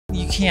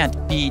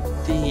can't beat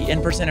the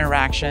in-person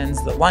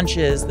interactions, the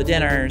lunches, the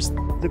dinners.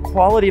 The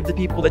quality of the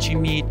people that you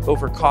meet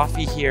over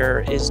coffee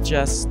here is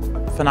just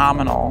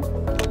phenomenal.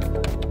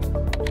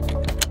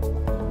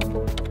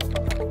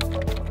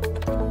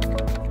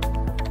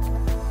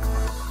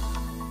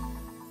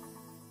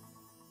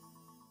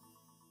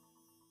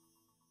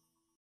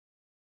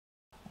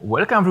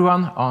 Welcome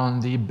everyone on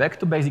the Back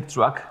to Basic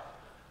track.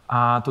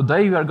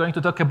 Today we are going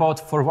to talk about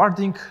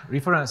forwarding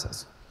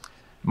references.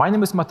 My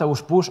name is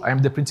Mateusz Pusz. I am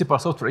the principal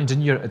software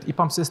engineer at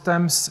EPAM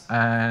Systems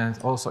and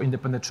also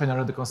independent trainer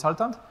and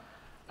consultant.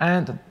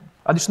 And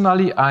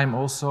additionally, I'm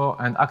also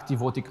an active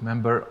voting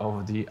member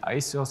of the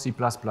ICO C++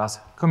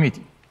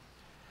 committee.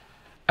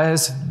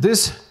 As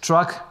this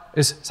track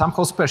is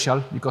somehow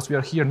special because we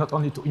are here not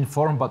only to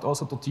inform but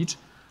also to teach,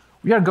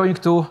 we are going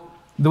to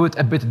do it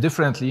a bit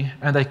differently,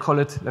 and I call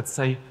it, let's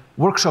say,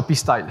 workshop-y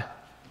style,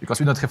 because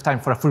we don't have time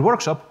for a full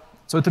workshop,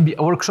 so it will be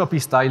a workshop-y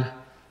style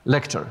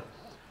lecture.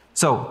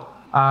 So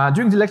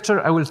during the lecture,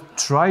 I will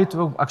try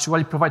to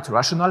actually provide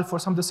rationale for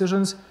some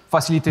decisions,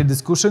 facilitate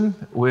discussion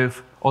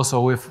with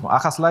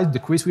AHA slides, the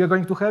quiz we are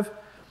going to have,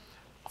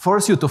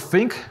 force you to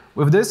think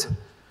with this,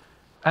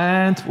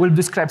 and we'll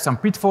describe some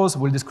pitfalls,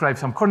 we'll describe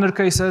some corner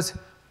cases,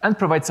 and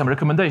provide some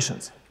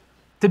recommendations.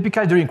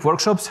 Typically during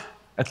workshops,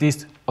 at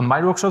least on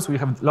my workshops, we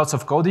have lots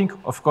of coding.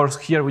 Of course,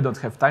 here we don't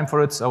have time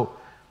for it, so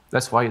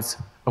that's why it's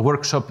a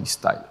workshop-y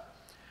style.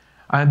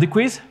 And the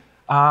quiz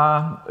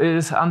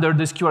is under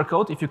this QR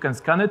code. If you can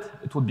scan it,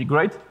 it would be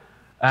great.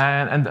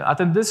 And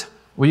attend this.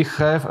 We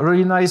have a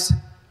really nice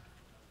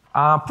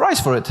prize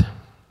for it.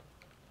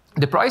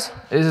 The prize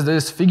is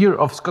this figure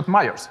of Scott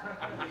Myers.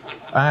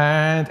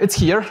 And it's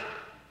here,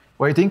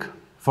 waiting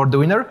for the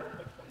winner.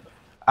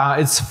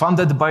 It's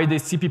funded by the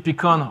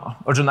CppCon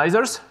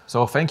organizers,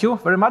 so thank you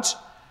very much.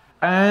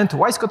 And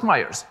why Scott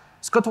Myers?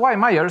 Scott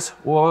Myers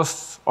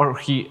was, or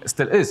he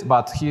still is,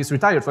 but he is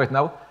retired right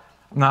now,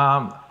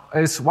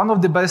 is one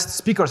of the best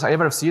speakers I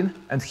ever seen,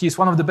 and he's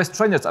one of the best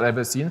trainers I've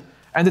ever seen.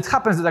 And it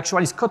happens that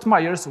actually Scott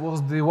Myers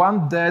was the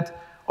one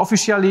that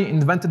officially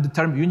invented the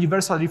term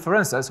universal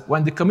references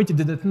when the committee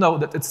didn't know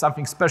that it's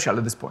something special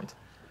at this point.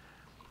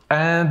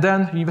 And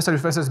then universal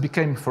references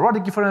became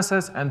forwarding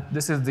references, and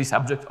this is the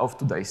subject of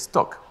today's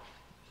talk.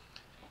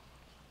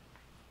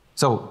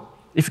 So,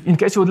 in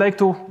case you would like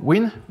to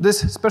win this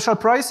special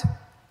prize,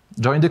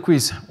 join the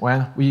quiz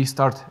when we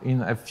start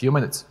in a few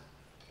minutes.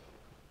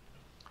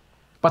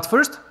 But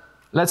first,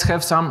 let's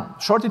have some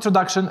short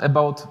introduction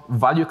about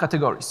value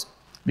categories,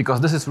 because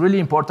this is really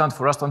important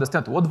for us to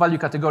understand what value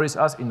categories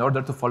are in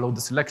order to follow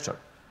this lecture.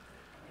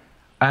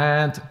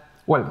 And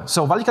well,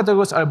 so value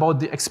categories are about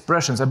the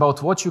expressions,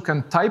 about what you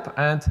can type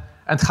and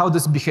how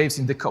this behaves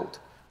in the code,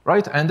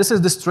 right? And this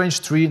is the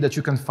strange tree that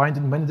you can find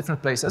in many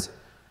different places.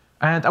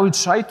 And I will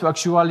try to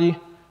actually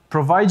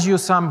provide you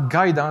some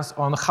guidance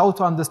on how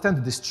to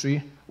understand this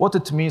tree, what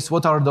it means,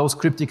 what are those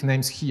cryptic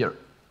names here.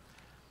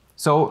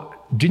 So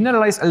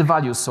generalized L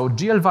values, so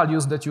GL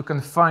values that you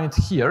can find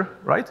here,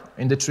 right,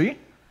 in the tree,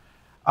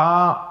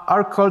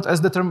 are called as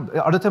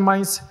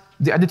determines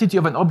the identity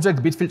of an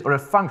object, bit field, or a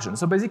function.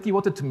 So basically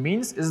what it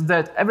means is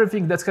that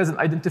everything that has an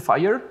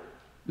identifier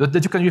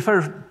that you can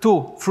refer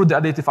to through the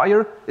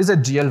identifier is a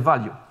GL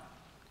value,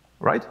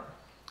 right?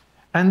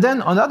 And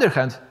then on the other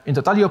hand, in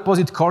the totally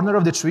opposite corner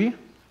of the tree,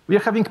 we are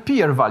having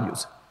PR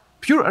values.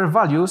 Pure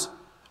values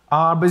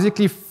are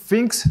basically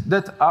things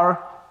that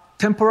are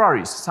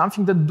temporaries,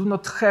 something that do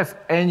not have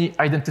any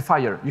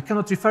identifier. You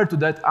cannot refer to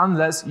that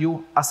unless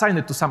you assign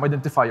it to some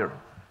identifier,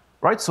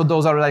 right? So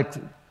those are like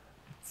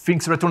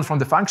things returned from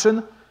the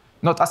function,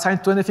 not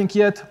assigned to anything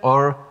yet,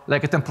 or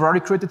like a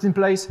temporary created in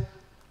place.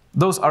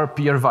 Those are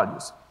PR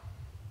values,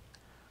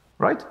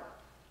 right?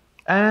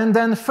 And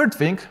then third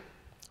thing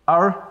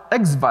are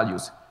X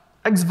values.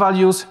 X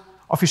values,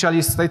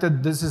 officially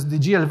stated, this is the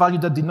GL value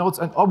that denotes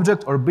an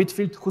object or bit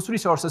field whose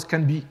resources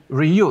can be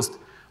reused.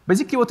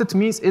 Basically what it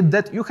means is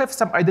that you have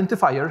some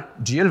identifier,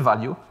 GL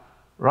value,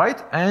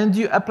 right? And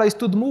you apply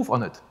std move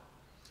on it.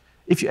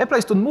 If you apply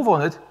std move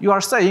on it, you are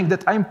saying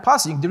that I'm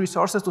passing the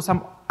resources to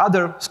some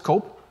other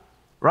scope,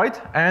 right?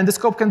 And the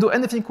scope can do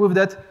anything with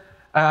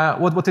that,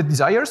 what it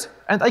desires,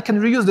 and I can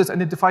reuse this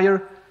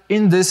identifier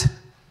in this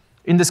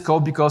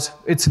scope because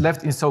it's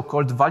left in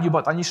so-called value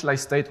but initialized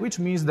state, which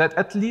means that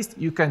at least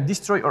you can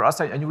destroy or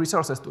assign any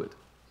resources to it,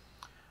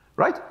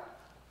 right?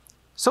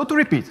 So to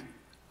repeat,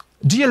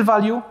 GL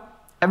value,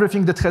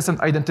 everything that has an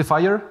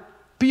identifier,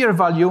 PR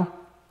value,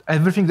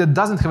 everything that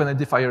doesn't have an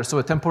identifier, so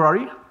a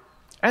temporary,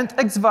 and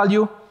X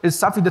value is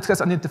something that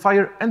has an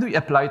identifier, and we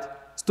applied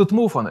std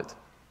move on it,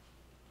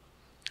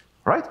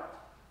 right?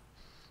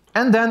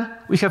 And then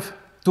we have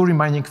two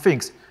remaining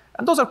things,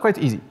 and those are quite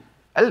easy.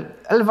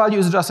 L value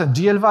is just a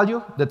GL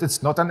value, that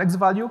it's not an X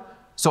value,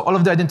 so all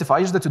of the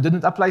identifiers that you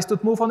didn't apply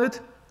std move on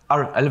it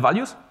are L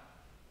values.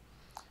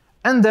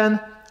 And then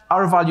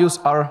R values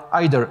are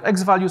either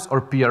X values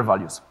or PR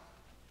values.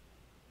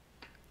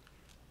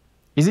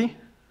 Easy?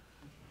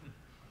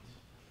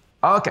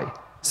 Okay,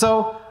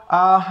 so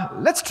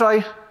let's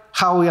try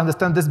how we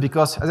understand this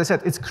because, as I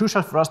said, it's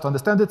crucial for us to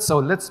understand it, so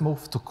let's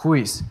move to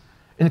quiz.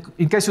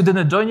 In case you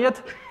didn't join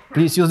yet,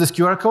 please use this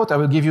QR code. I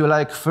will give you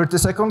like 30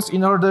 seconds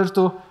in order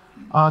to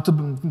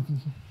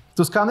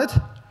scan it.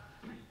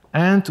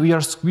 And we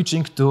are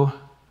switching to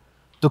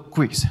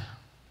quiz.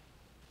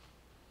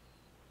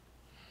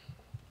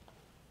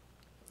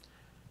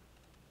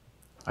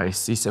 I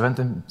see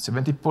 70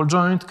 people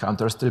joined,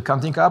 counter still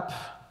counting up,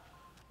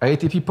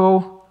 80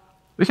 people.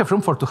 We have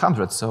room for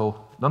 200,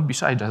 so don't be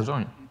shy, just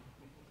join.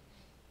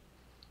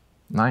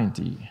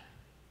 90.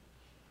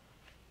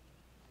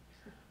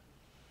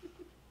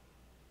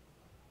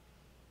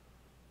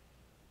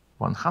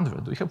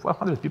 100. Do we have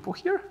 100 people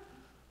here?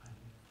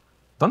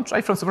 Don't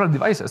try from several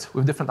devices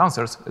with different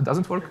answers. It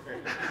doesn't work.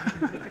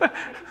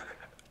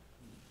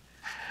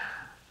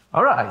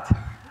 All right.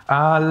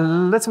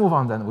 Let's move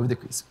on then with the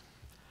quiz.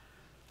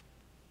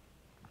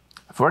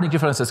 For learning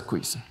references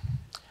quiz.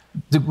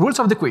 The rules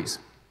of the quiz.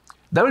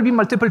 There will be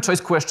multiple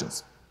choice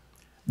questions.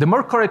 The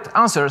more correct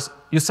answers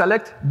you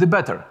select, the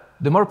better.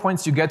 The more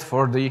points you get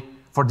for the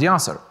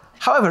answer.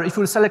 However, if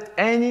you select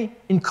any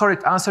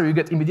incorrect answer, you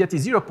get immediately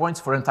 0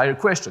 points for entire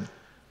question.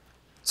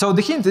 So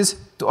the hint is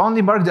to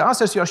only mark the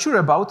answers you are sure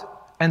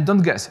about and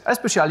don't guess,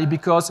 especially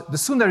because the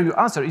sooner you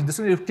answer, the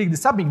sooner you click the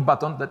submit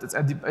button that is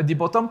at the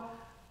bottom,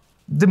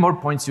 the more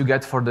points you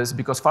get for this,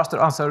 because faster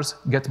answers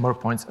get more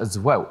points as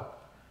well.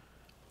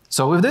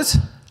 So with this,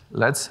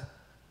 let's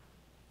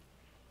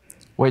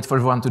wait for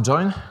everyone to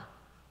join.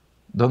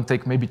 Don't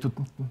take maybe too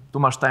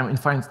much time and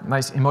find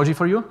nice emoji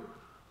for you.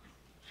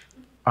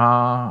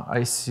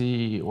 I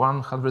see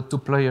 102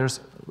 players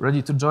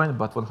ready to join,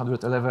 but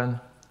 111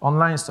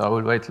 online, so I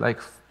will wait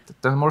like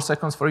 10 more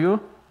seconds for you.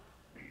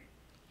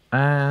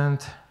 And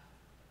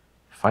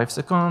 5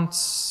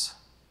 seconds,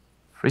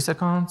 3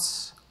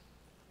 seconds.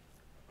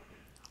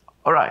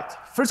 All right,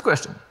 first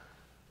question.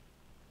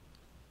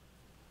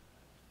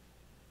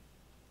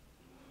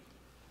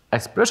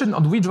 Expression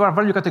on which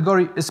value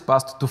category is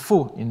passed to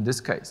foo in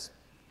this case.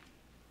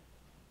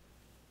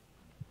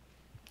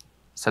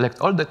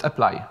 Select all that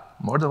apply.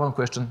 More than one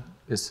question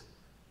is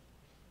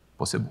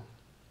possible.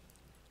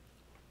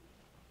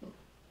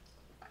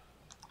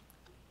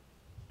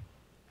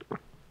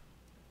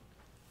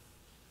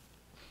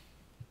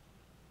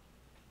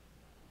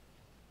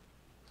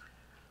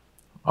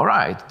 All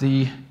right,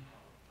 the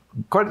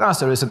correct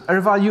answer is an R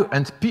value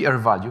and PR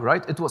value,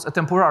 right? It was a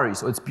temporary,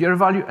 so it's PR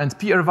value, and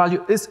PR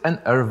value is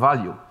an R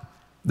value.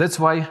 That's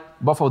why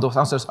both of those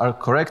answers are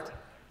correct.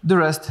 The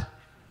rest,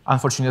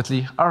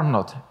 unfortunately, are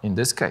not in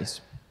this case.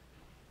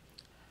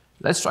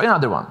 Let's try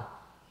another one.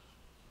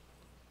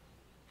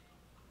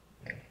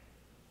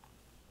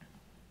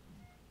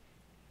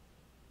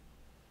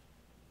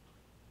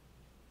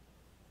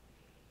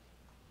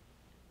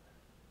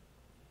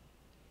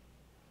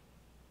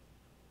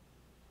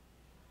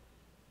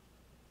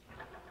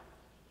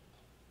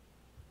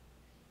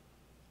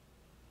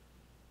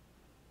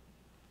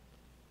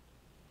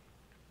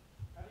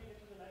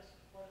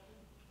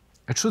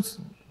 It should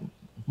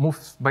move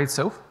by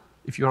itself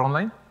if you're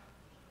online.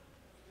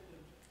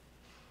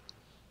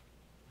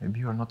 Maybe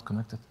you are not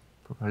connected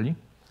properly.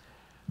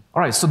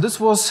 All right, so this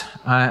was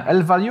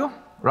L value,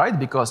 right?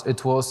 Because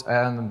it was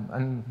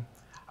an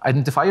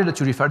identifier that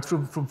you referred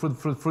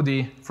through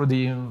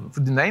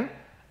the name.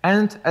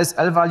 And as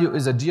L value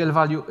is a GL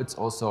value, it's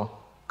also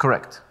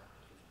correct.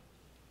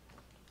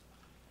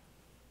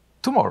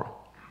 Tomorrow.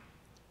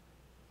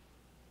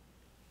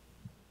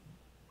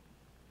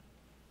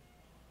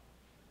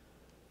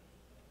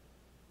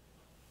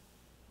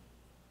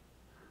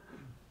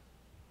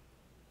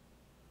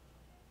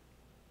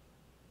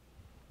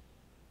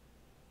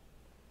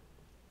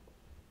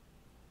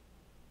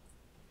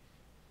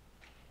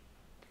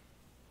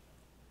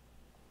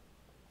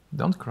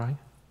 Don't cry.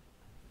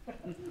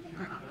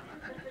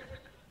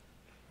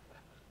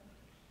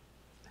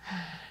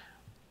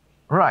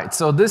 Right,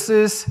 so this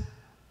is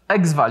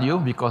X value,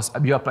 because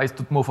you applied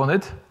to move on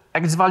it.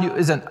 X value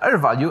is an R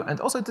value, and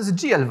also it is a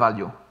GL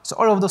value. So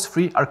all of those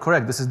three are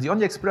correct. This is the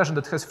only expression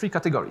that has 3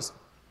 categories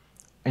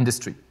in this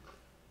tree,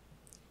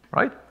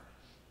 right?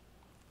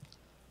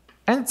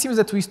 And it seems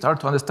that we start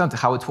to understand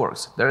how it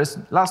works. There is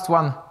last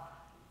one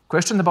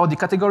question about the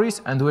categories,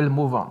 and we'll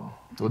move on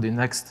to the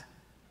next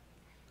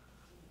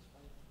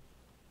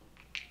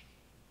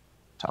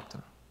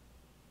chapter.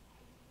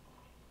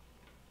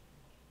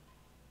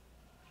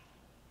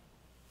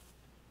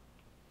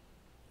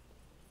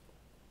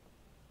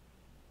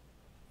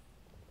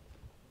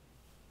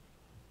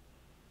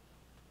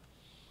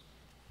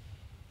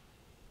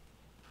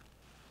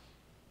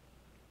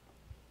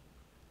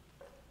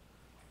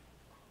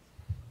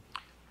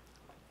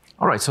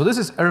 All right, so this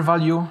is R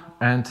value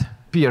and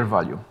PR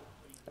value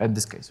in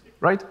this case,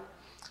 right?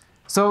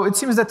 So it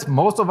seems that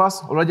most of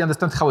us already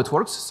understand how it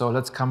works. So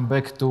let's come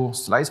back to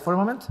slides for a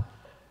moment.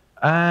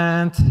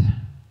 And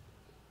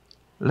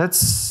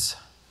let's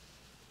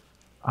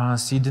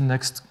see the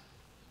next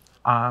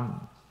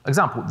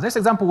example. The next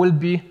example will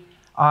be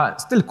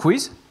still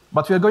quiz,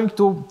 but we are going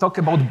to talk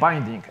about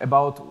binding,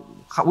 about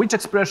which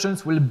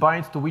expressions will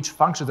bind to which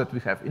functions that we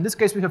have. In this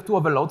case, we have 2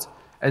 overloads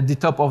at the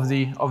top of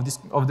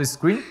this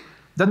screen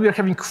then we are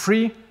having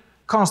three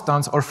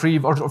constants or three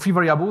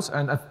variables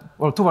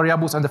or two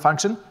variables and a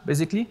function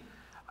basically,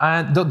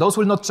 and those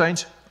will not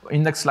change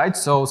in next slide,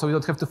 so you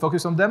don't have to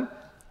focus on them.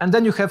 And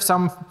then you have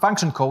some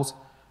function calls,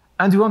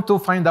 and you want to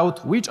find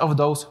out which of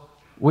those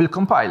will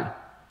compile.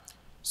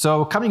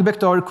 So coming back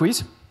to our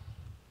quiz,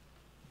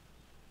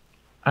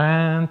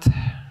 and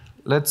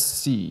let's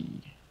see.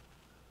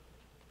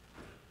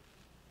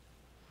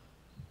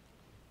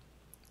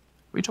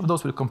 Which of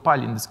those will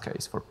compile in this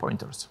case for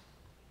pointers?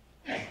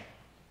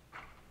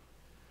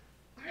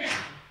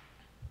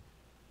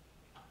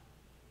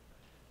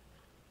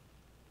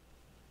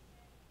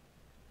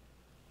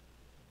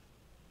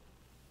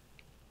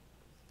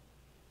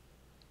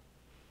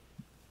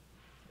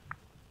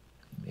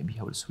 Maybe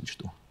I will switch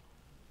to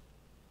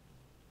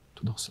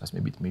those slides.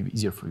 Maybe it may be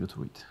easier for you to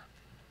read.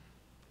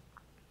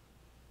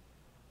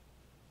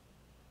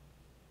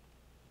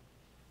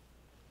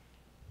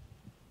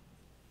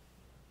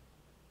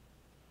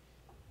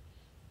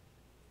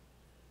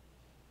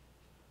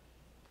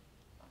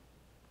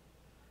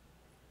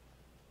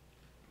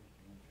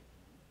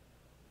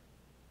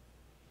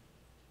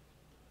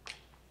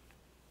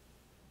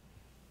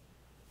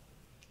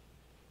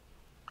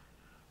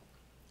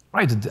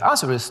 Right, the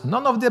answer is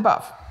none of the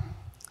above.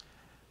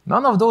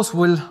 None of those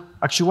will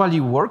actually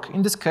work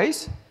in this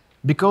case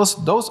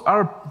because those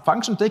are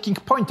function taking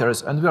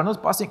pointers and we are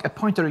not passing a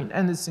pointer in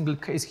any single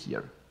case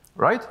here,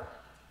 right?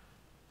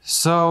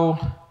 So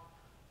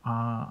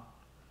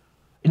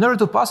in order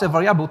to pass a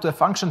variable to a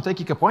function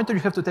taking a pointer, you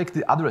have to take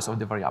the address of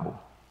the variable,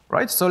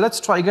 right? So let's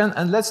try again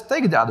and let's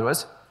take the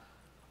address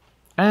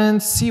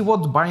and see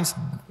what binds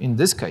in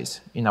this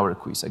case in our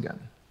quiz again.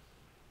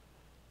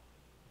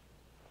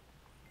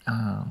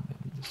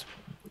 Maybe this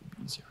will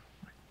be easier.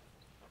 Right.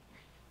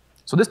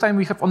 So this time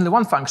we have only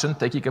one function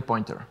taking a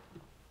pointer.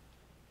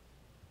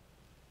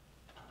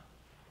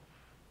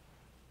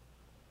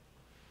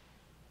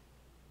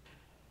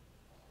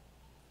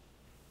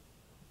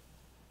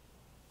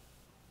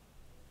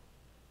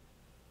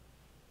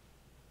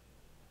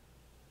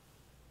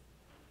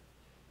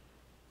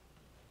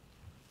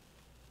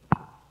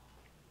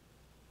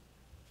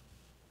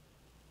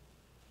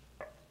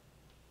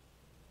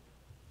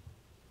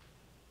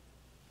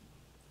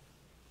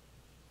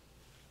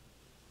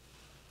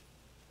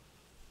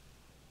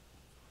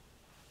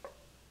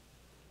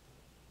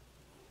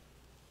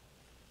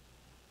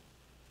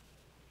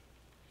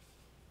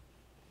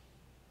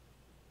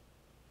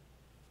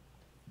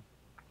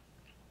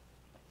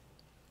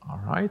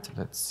 All right,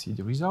 let's see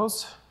the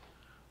results.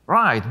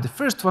 Right, the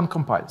first one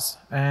compiles,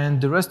 and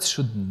the rest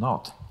should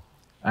not.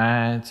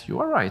 And you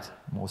are right,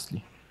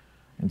 mostly,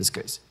 in this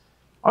case.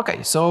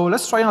 OK, so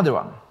let's try another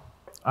one.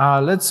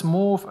 Let's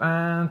move,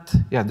 and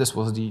yeah, this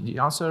was the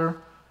answer.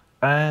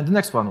 And the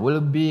next one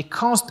will be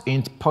const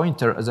int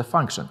pointer as a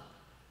function.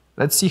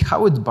 Let's see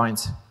how it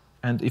binds,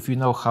 and if you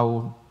know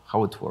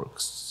how it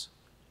works.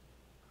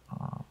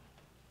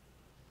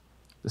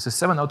 This is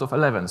 7 out of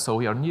 11, so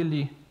we are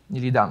nearly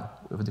done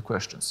with the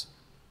questions.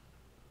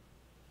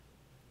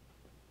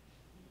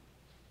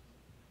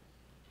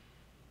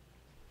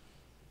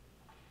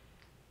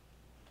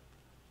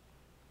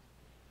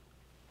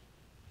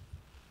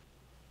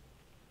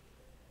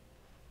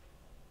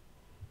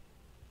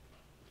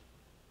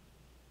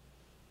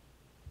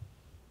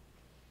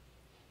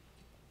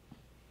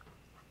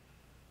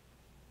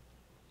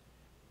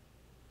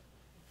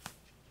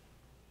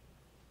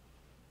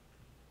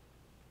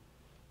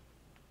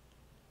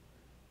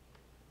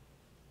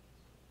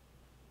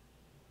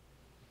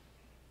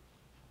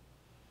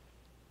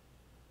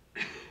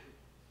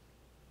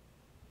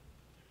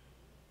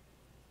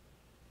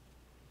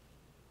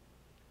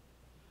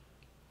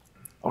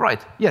 All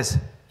right, yes,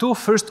 two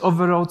first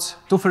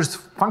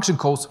function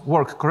calls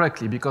work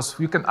correctly because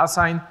you can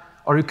assign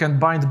or you can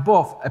bind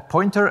both a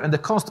pointer and a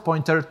const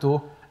pointer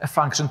to a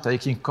function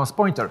taking const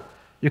pointer.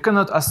 You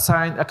cannot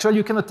assign, actually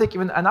you cannot take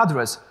even an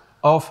address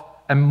of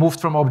a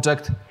moved from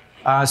object,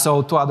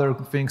 so two other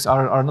things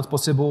are not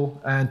possible,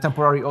 and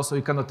temporary also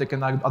you cannot take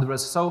an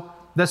address, so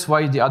that's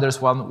why the others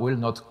one will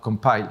not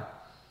compile,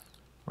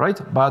 right?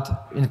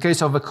 But in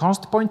case of a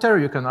const pointer,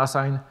 you can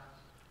assign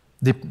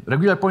the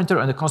regular pointer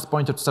and the const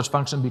pointer to such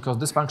function because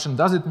this function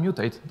doesn't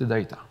mutate the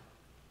data.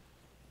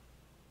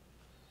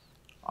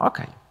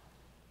 OK.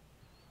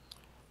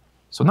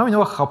 So now we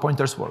know how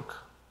pointers work.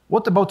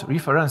 What about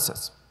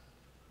references?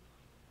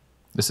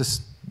 This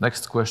is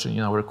next question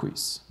in our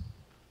quiz.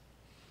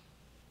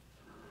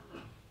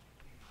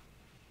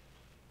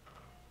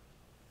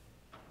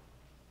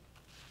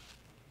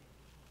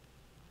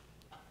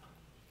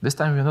 This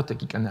time we're not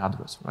taking any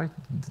address, right?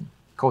 The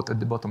code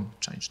at the bottom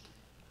changed.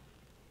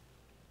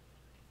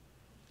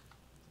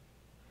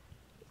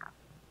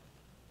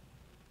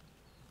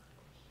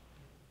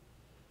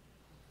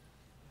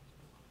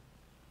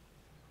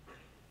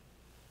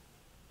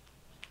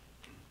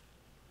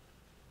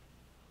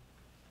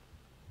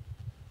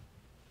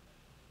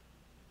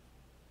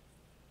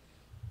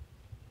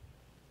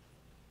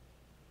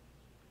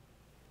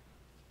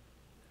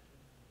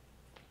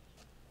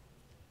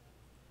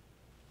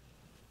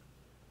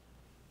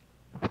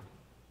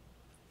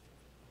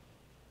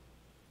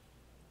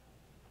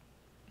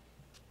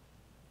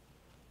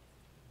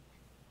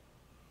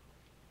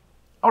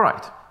 All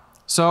right.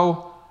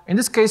 So in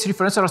this case,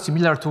 references are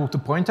similar to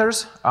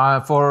pointers.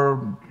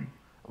 For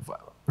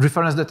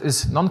reference that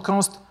is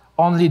non-const,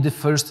 only the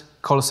first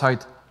call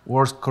site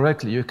works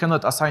correctly. You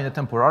cannot assign a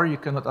temporary, you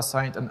cannot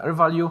assign an R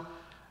value,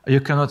 you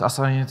cannot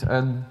assign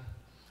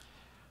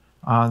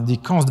the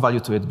const value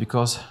to it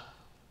because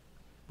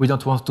we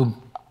don't want to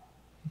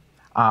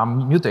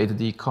mutate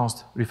the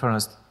const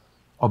referenced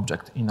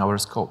object in our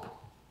scope.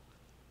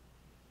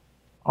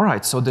 All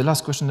right, so the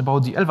last question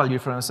about the L value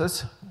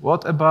references.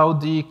 What about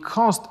the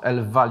const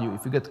L value?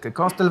 If you get a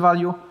const L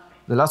value,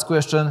 the last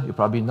question, you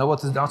probably know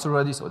what is the answer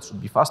already, so it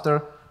should be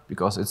faster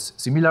because it's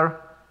similar.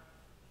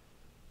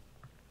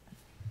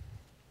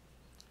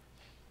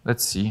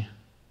 Let's see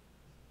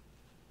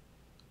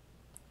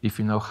if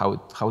you know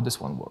how this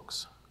one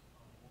works.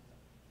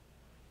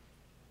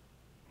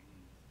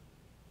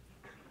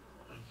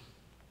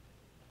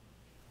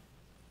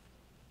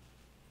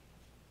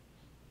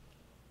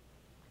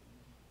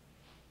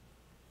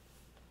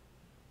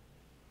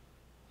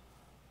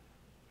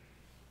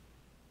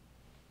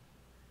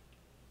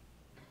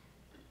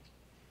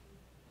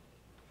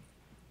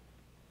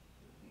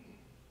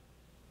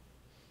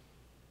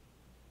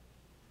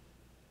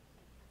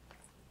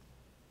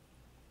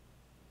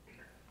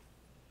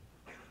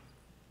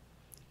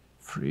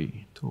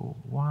 Three, two,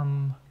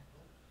 one.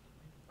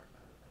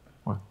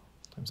 Well,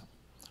 time's up.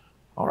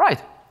 All right.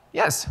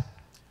 Yes.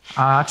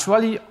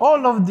 Actually,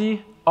 all of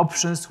the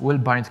options will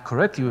bind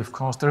correctly with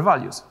const R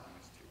values.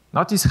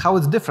 Notice how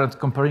it's different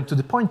comparing to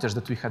the pointers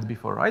that we had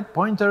before, right?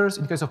 Pointers,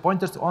 in case of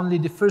pointers, only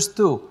the first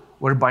two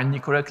were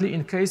binding correctly.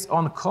 In case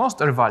on const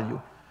R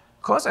value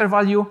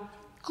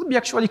could be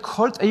actually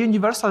called a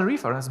universal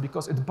reference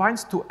because it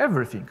binds to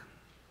everything,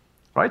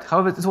 right?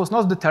 However, it was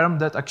not the term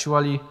that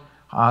actually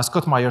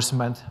Scott Myers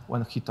meant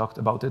when he talked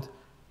about it,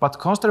 but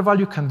const R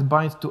value can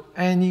bind to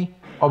any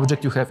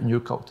object you have in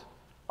your code.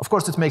 Of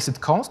course, it makes it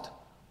const,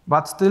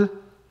 but still,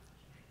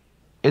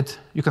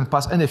 you can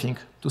pass anything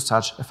to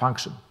such a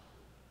function.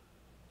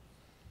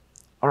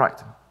 All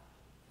right.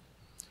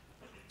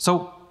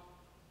 So,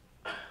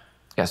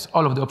 yes,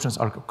 all of the options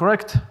are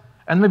correct,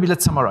 and maybe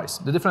let's summarize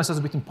the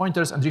differences between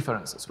pointers and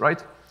references,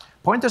 right?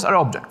 Pointers are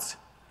objects.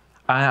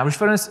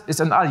 Reference is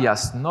an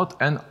alias, not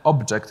an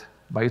object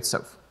by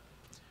itself.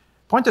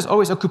 Pointers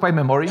always occupy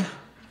memory,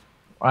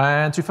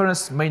 and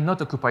references may not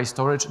occupy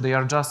storage. They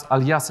are just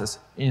aliases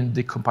in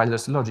the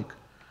compiler's logic.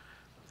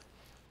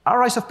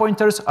 Arrays of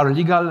pointers are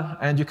legal,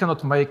 and you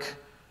cannot make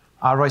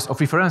arrays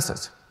of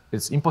references.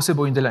 It's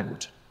impossible in the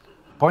language.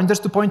 Pointers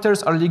to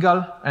pointers are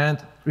legal,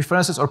 and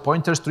references or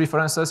pointers to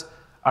references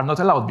are not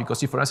allowed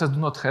because references do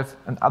not have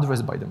an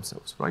address by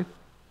themselves, right?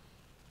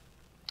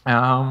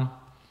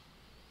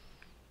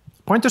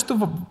 Pointers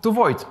to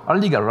void are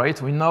legal, right?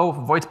 We know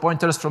void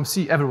pointers from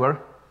C everywhere.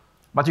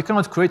 But you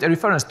cannot create a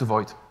reference to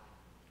void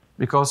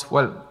because,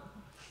 well,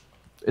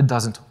 it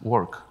doesn't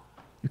work.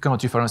 You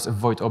cannot reference a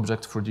void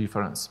object for the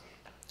reference.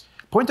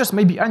 Pointers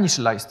may be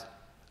initialized,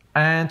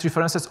 and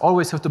references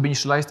always have to be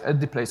initialized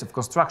at the place of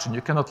construction.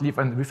 You cannot leave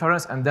a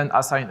reference and then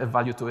assign a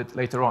value to it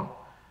later on.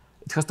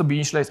 It has to be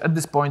initialized at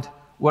this point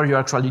where you're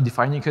actually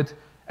defining it,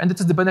 and it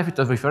is the benefit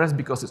of reference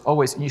because it's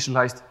always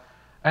initialized,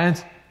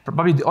 and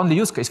probably the only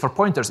use case for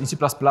pointers in C++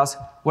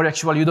 where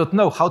actually you don't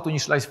know how to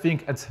initialize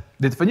thing at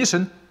the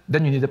definition,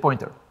 then you need a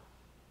pointer,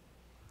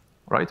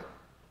 right?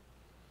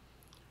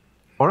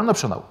 Or an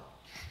optional.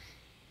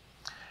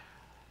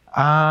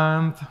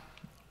 And,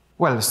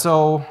 well,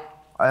 so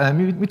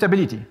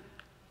mutability.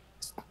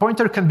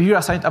 Pointer can be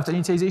reassigned after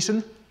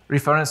initialization,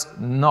 reference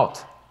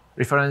not.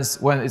 Reference,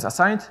 when it's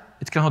assigned,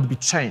 it cannot be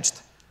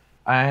changed.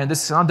 And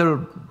this is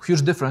another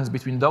huge difference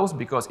between those,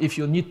 because if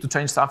you need to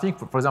change something,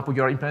 for example,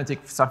 you're implementing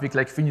something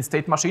like finite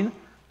state machine,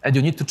 and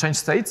you need to change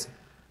states,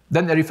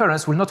 then a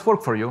reference will not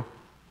work for you,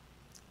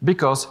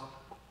 because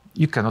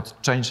you cannot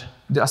change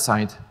the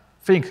assigned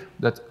thing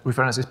that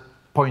reference is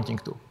pointing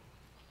to.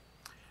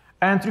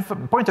 And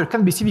pointer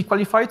can be CV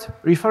qualified,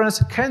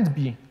 reference can't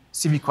be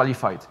CV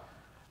qualified.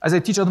 As I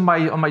teach on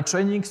my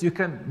trainings, you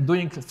can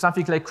doing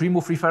something like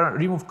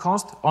remove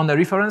const on a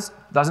reference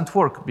doesn't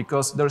work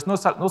because there's no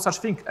such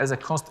thing as a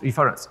const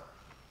reference,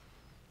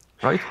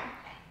 right?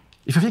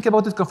 If you think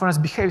about it, reference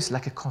behaves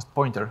like a const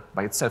pointer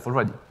by itself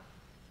already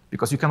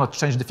because you cannot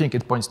change the thing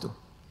it points to.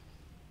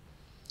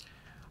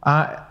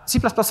 C++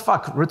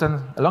 FAQ,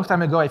 written a long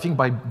time ago, I think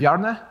by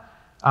Bjarne,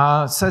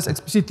 says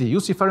explicitly,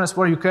 use reference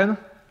where you can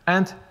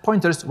and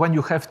pointers when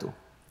you have to.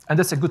 And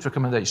that's a good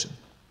recommendation,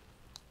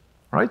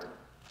 right?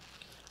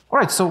 All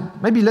right, so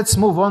maybe let's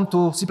move on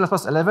to C++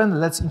 11.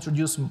 Let's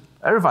introduce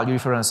R value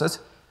references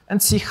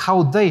and see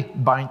how they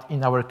bind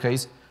in our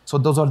case. So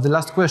those are the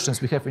last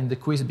questions we have in the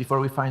quiz before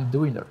we find the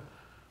winner.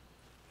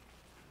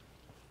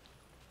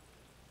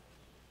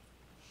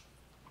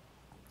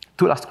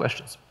 Two last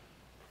questions.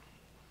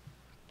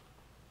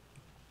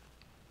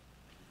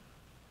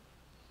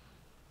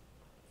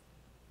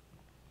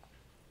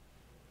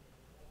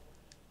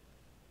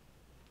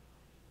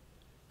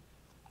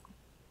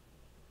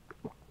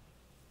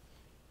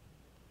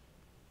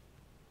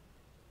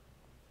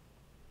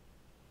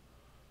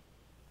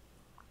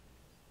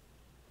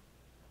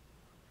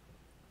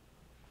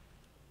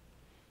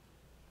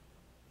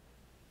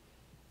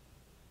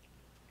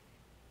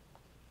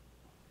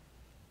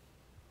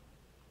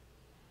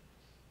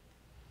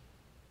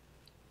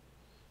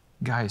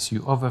 Guys,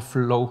 you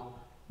overflow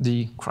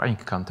the crying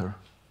counter.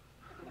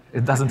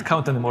 It doesn't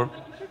count anymore.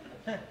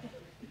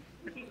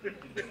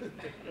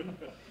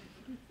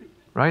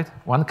 Right?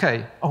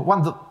 1K.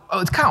 Oh,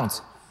 it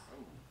counts.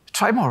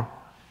 Try more.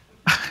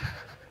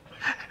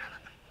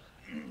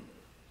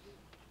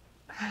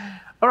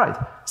 All right.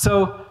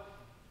 So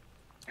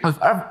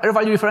with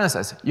R-value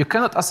references, you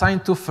cannot assign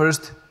to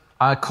first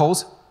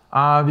calls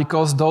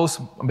because those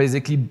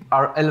basically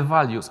are L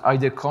values,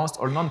 either const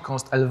or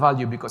non-const L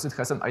value, because it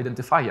has an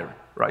identifier,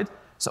 right?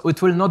 So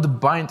it will not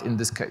bind in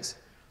this case.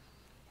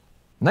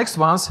 Next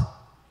ones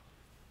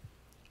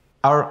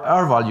are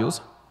R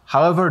values.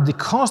 However, the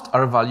const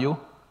R value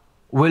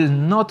will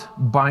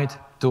not bind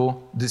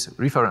to this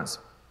reference.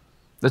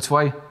 That's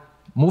why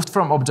moved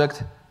from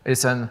object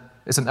is an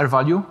R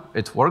value,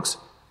 it works,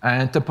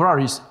 and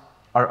temporaries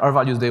are R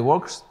values, they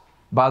work,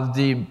 but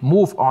the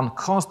move on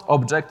const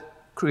object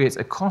creates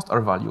a const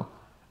R value,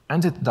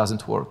 and it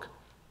doesn't work.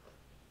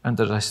 And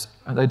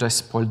I just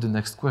spoiled the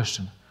next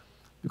question,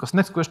 because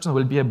next question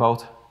will be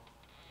about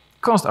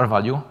const R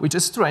value, which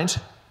is strange,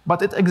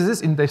 but it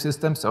exists in the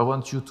system, so I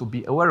want you to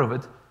be aware of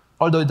it,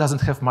 although it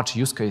doesn't have much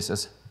use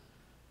cases,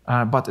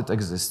 but it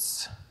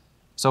exists.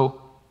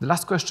 So the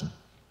last question.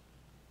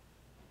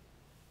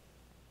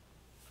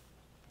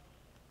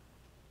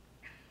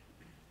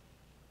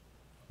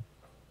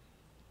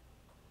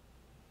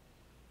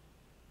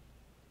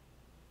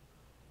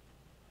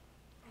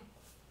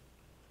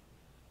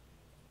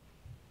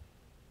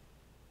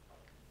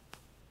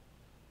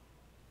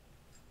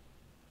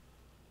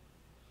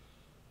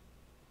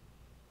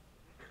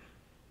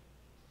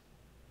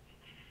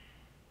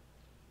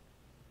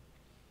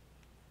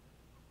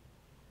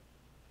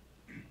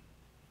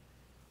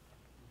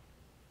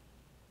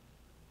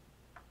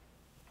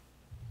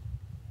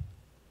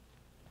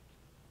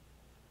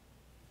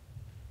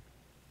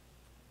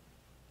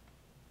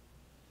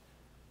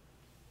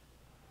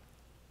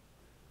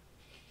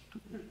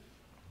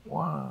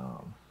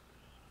 Wow.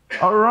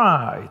 All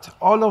right.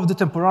 All of the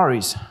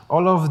temporaries,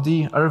 all of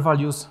the R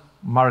values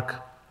mark,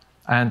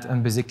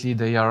 and basically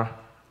they are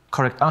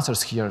correct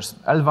answers here.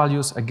 L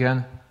values,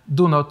 again,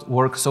 do not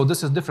work. So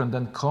this is different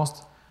than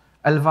const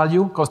L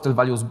value. Const L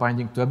value is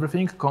binding to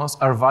everything. Const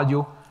R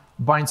value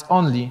binds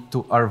only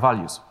to R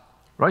values.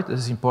 Right? This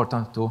is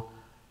important to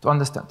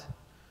understand.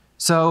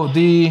 So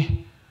the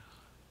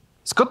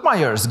Scott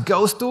Myers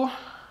goes to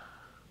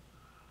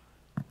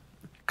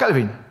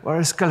Kelvin. Where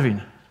is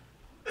Kelvin?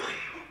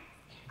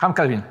 Come,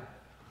 Kelvin.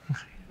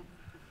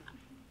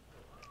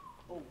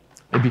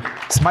 Maybe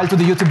smile to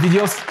the YouTube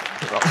videos.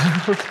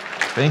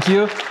 Thank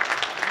you.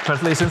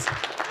 Congratulations.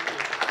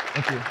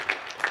 Thank you.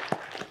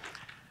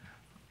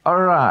 All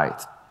right.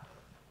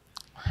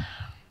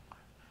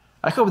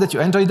 I hope that you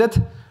enjoyed it.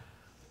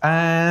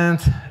 And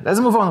let's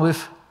move on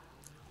with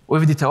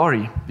the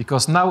theory.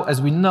 Because now,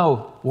 as we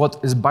know what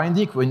is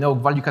binding, we know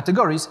value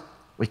categories,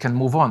 we can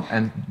move on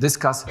and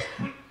discuss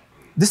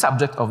the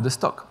subject of this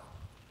talk.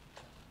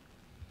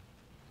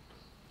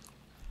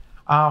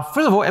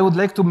 First of all, I would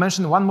like to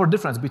mention one more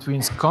difference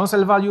between const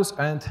L values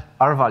and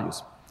R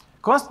values.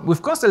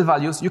 With const L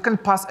values, you can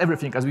pass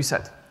everything, as we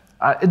said.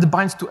 It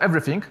binds to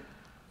everything.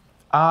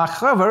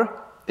 However,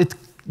 it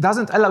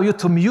doesn't allow you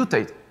to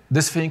mutate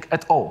this thing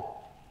at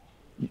all.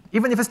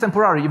 Even if it's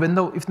temporary, even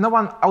though if no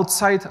one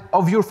outside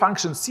of your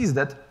function sees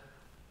that,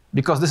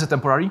 because this is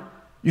temporary,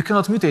 you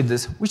cannot mutate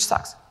this, which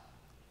sucks.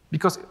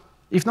 Because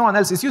if no one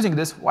else is using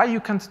this, why you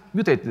can't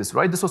mutate this,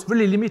 right? This was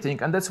really limiting,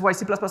 and that's why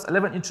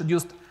C++11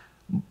 introduced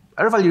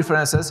R-value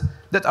references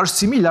that are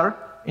similar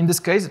in this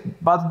case,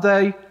 but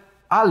they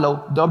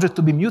allow the object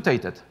to be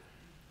mutated.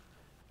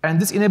 And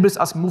this enables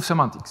us move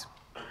semantics.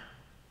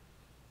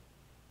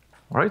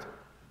 Right?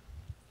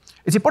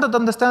 It's important to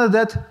understand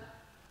that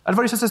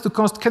R-value references to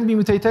const can be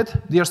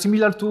mutated. They are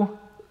similar to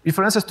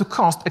references to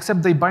const,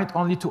 except they bind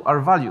only to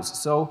R values.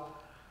 So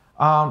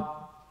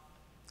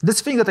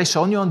this thing that I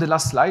showed you on the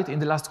last slide, in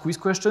the last quiz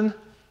question,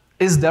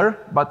 is there,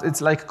 but it's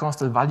like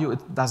constant value.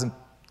 It doesn't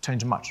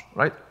change much,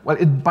 right? Well,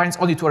 it binds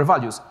only to R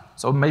values,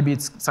 so maybe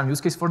it's some use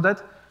case for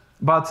that,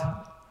 but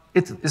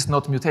it is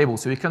not mutable,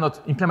 so you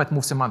cannot implement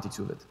move semantics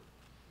with it.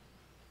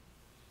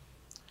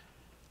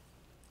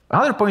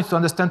 Another point to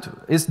understand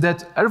is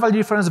that R-value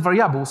reference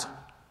variables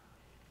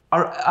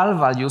are R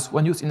values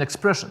when used in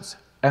expressions,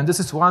 and this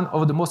is one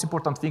of the most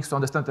important things to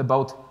understand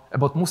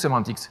about move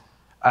semantics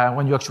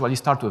when you actually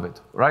start with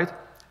it, right?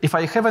 If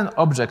I have an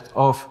object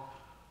of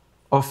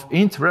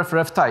int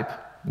ref type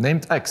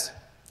named x,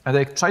 and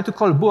I try to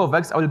call bool of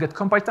x, I will get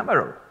compile time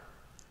error.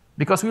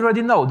 Because we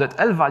already know that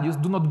L values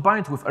do not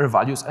bind with R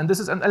values, and this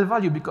is an L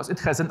value because it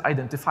has an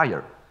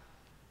identifier.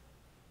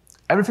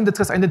 Everything that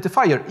has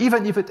identifier,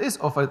 even if it is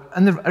of an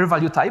R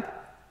value type,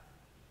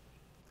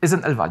 is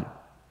an L value.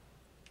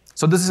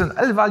 So this is an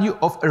L value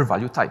of R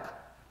value type.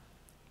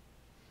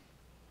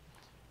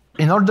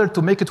 In order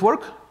to make it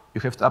work,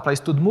 you have to apply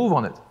std move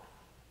on it.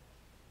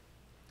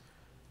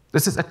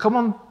 This is a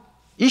common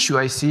issue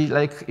I see,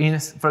 like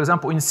for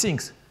example, in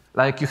things.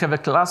 Like you have a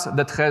class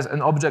that has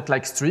an object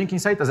like string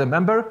inside as a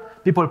member.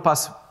 People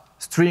pass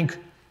string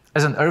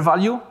as an R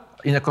value,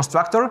 in a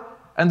constructor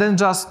and then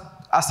just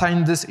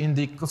assign this in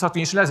the constructor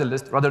initializer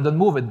list rather than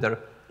move it there,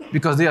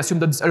 because they assume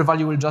that this error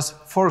value will just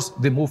force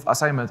the move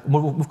assignment,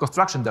 move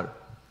construction there,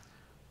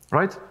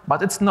 right?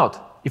 But it's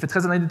not. If it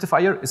has an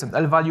identifier, it's an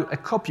L value, a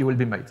copy will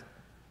be made.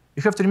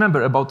 You have to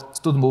remember about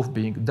stud move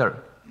being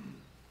there.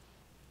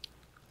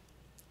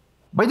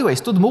 By the way,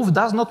 stud move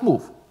does not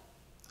move.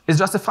 It's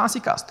just a fancy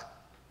cast.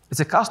 It's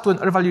a cast to an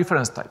error value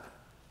reference type,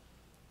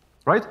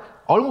 right?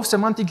 All move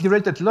semantically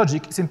related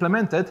logic is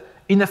implemented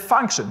in a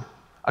function,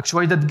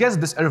 actually, that gets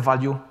this error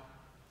value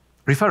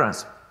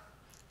reference.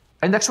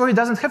 And actually, it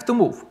doesn't have to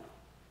move.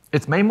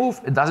 It may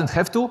move, it doesn't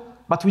have to,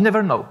 but we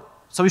never know.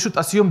 So we should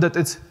assume that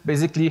it's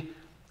basically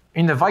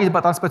in a valid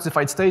but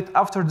unspecified state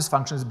after this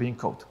function is being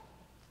called.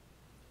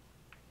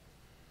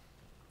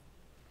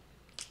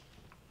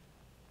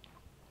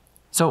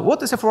 So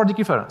what is a forwarding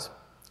reference?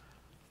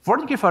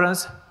 Forwarding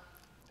reference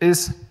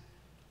is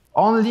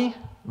only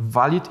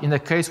valid in a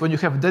case when you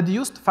have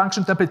deduced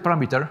function template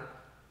parameter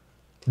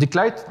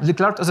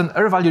declared as an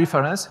error value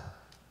reference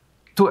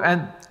to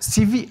a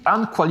CV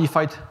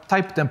unqualified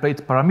type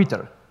template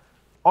parameter.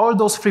 All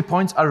those 3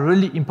 points are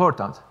really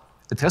important.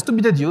 It has to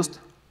be deduced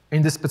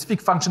in the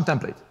specific function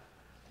template.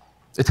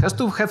 It has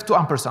to have 2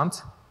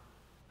 ampersands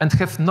and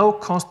have no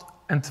const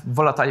and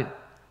volatile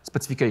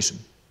specification,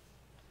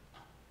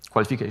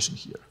 qualification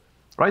here,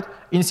 right?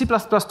 In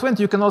C++20,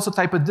 you can also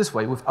type it this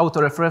way with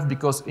autorefref,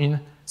 because in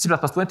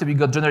C++20 we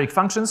got generic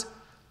functions,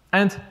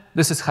 and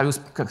this is how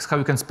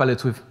you can spell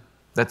it with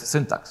that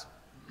syntax.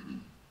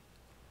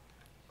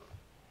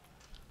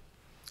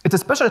 It's a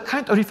special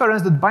kind of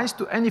reference that binds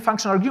to any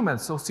function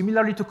argument. So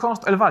similarly to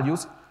const L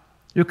values,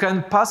 you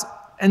can pass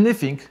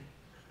anything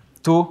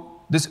to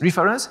this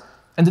reference,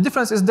 and the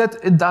difference is that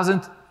it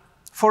doesn't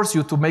force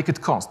you to make it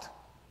const.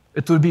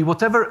 It will be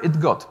whatever it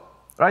got,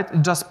 right?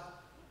 It just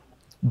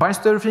binds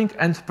to everything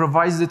and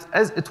provides it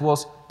as it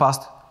was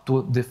passed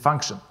to the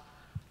function.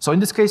 So in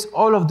this case,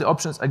 all of the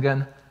options,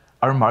 again,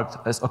 are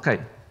marked as OK.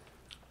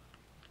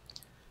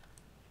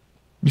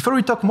 Before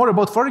we talk more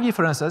about forwarding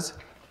references,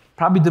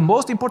 probably the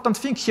most important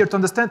thing here to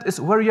understand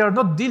is where you are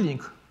not dealing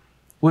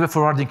with a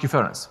forwarding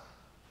reference.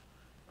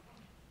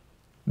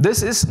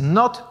 This is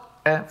not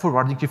a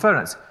forwarding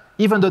reference.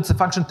 Even though it's a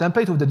function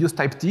template with deduced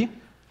type T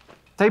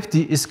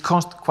is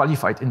const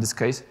qualified in this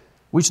case,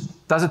 which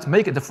doesn't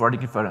make it a forwarding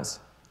reference.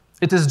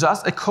 It is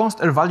just a const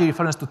error value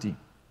reference to T.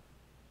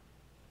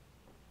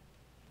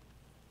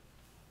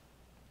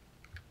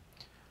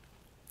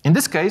 In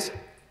this case,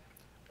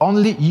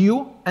 only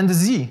U and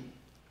Z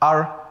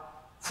are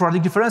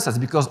forwarding references,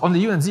 because only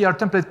U and Z are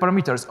template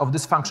parameters of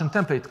this function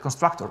template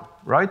constructor,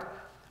 right?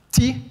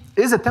 T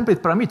is a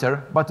template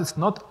parameter, but it's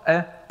not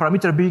a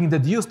parameter being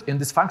deduced in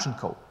this function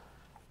call.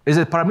 It's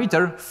a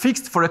parameter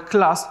fixed for a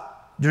class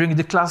during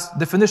the class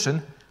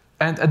definition,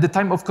 and at the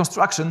time of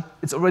construction,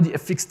 it's already a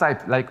fixed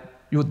type. Like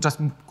you just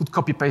could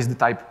copy-paste the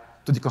type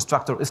to the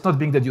constructor. It's not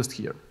being deduced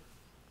here.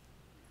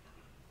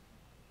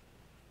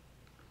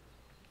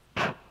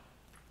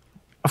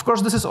 Of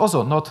course, this is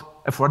also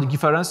not a forwarding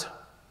reference,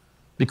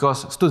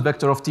 because stud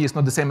vector of T is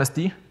not the same as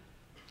T.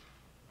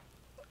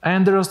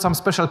 And there are some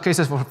special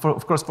cases,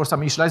 of course, for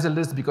some initializer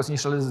lists, because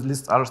initializer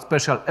lists are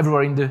special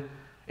everywhere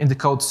in the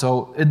code,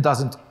 so it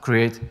doesn't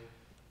create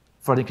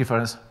forwarding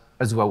reference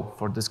as well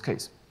for this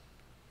case.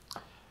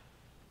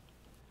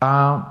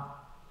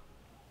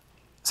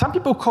 Some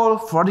people call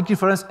forwarding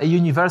reference a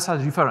universal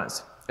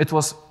reference. It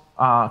was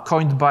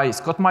coined by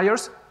Scott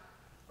Myers,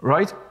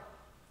 right?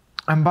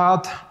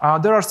 But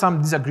there are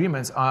some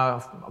disagreements.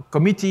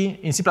 Committee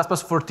in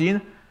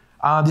C++14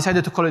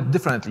 decided to call it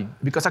differently,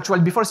 because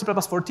actually before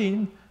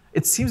C++14,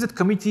 it seems that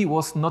committee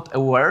was not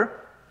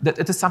aware that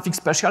it is something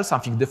special,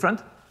 something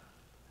different,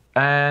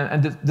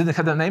 and it didn't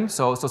have a name.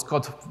 So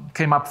Scott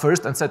came up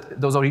first and said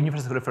those are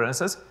universal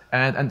references,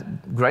 and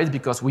great,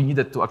 because we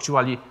needed to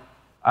actually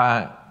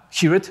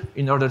hear it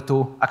in order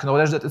to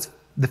acknowledge that it's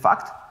the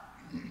fact.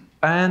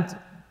 And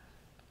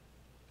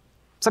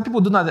some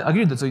people do not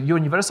agree that they're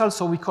universal,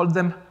 so we call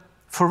them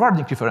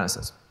forwarding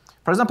references.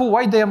 For example,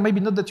 why they are maybe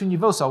not that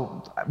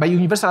universal? By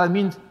universal, I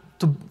mean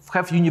to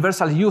have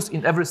universal use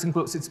in every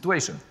single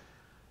situation.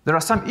 There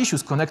are some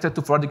issues connected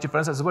to forwarding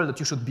references as well that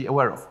you should be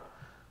aware of.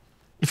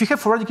 If you have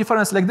forwarding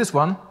reference like this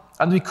one,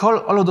 and we call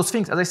all of those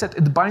things, as I said,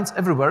 it binds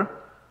everywhere,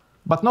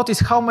 but notice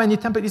how many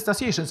template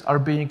instantiations are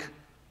being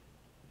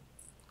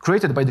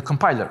created by the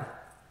compiler.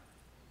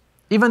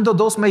 Even though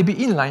those may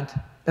be inlined,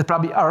 and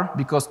probably are,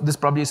 because this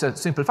probably is a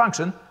simple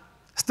function,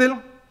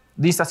 still,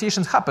 the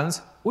instantiation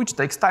happens, which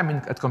takes time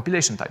at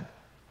compilation time,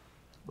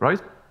 right?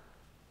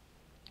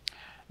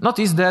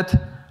 Notice that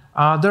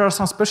there are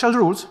some special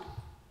rules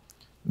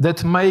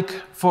that make,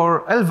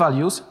 for L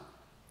values,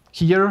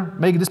 here,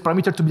 make this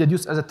parameter to be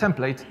deduced as a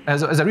template,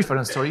 as a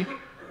reference, sorry.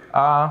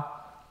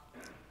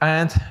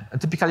 And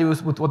typically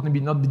would maybe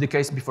not be the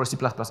case before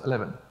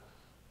C++11.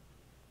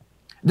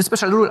 This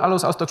special rule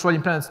allows us to actually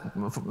implement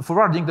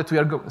forwarding that we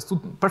are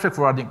perfect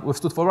forwarding with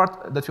stud forward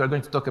that we are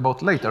going to talk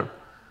about later.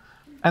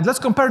 And let's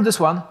compare this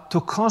one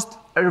to const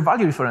error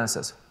value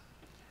references.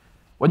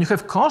 When you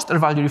have const error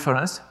value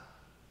reference,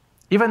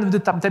 Even with the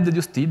type that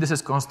use T, this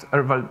is const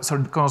L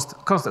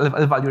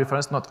value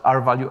reference, not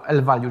R value,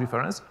 L value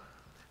reference.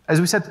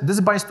 As we said, this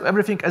binds to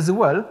everything as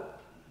well,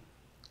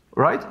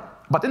 right?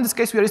 But in this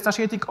case, we are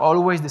instantiating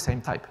always the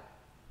same type.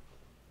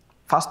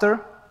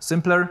 Faster,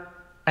 simpler,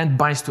 and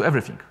binds to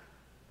everything.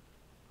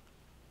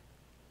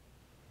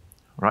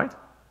 Right?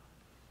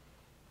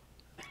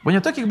 When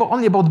you're talking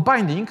only about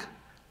binding,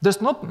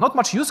 there's not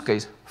much use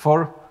case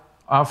for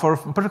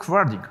perfect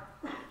forwarding.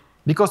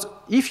 Because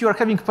if you are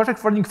having perfect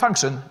forwarding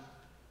function,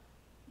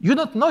 you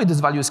don't know if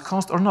this value is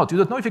const or not. You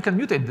don't know if you can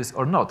mutate this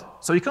or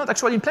not. So you cannot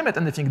actually implement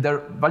anything there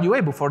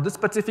valuable for this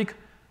specific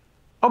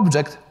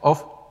object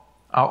of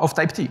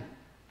type T,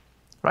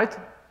 right?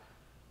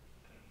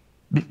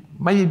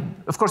 Maybe,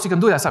 of course, you can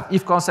do that,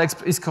 if const x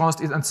is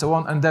const and so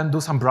on, and then do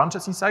some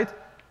branches inside.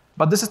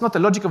 But this is not the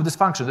logic of this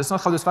function. That's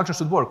not how this function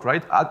should work,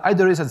 right?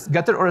 Either it's a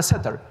getter or a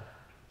setter,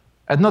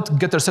 and not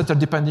getter-setter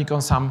depending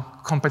on some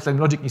complex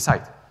logic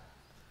inside.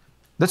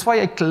 That's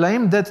why I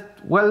claim that,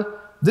 well,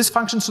 this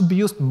function should be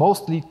used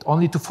mostly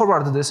only to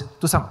forward this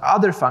to some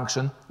other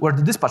function where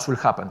the dispatch will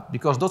happen,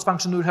 because those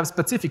functions will have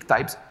specific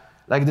types,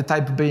 like the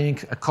type being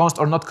a const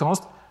or not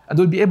const, and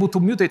will be able to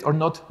mutate or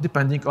not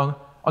depending on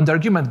the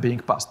argument being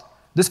passed.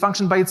 This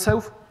function by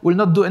itself will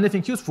not do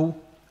anything useful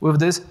with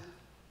this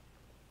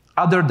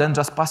other than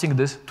just passing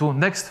this to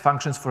next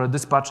functions for a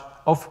dispatch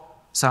of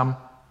some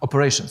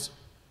operations.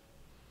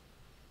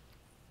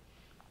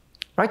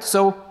 Right,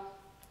 so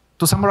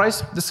to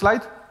summarize this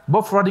slide,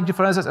 both forwarding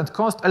references and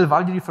const L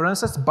value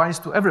references binds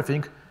to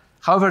everything.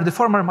 However, the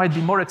former might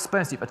be more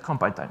expensive at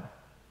compile time.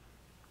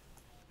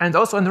 And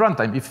also in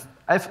runtime, if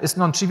F is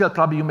non-trivial,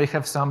 probably you may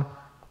have some,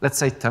 let's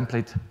say,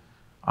 template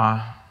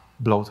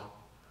bloat,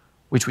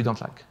 which we don't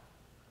like.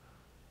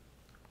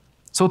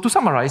 So to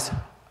summarize,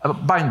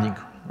 binding,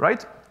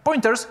 right?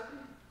 Pointers,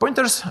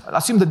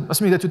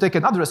 assuming that you take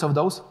an address of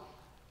those,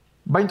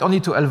 bind only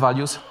to L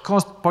values.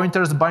 Const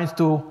pointers bind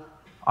to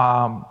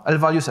L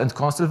values and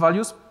const L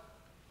values.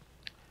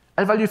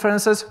 L value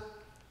references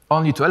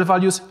only to L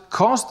values.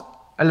 Const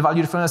L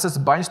value references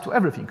binds to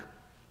everything.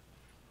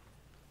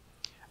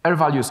 R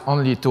values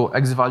only to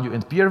X value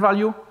and PR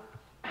value.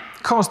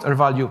 Const R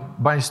value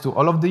binds to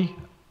all of the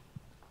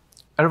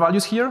R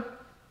values here.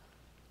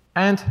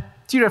 And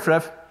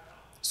trefref,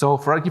 so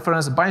forwarding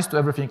reference, binds to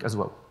everything as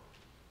well.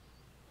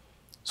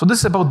 So this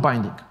is about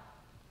binding.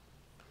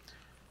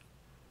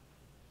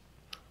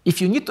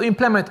 If you need to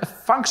implement a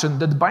function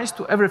that binds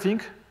to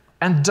everything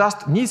and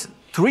just needs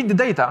to read the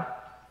data,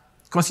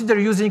 consider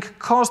using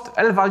const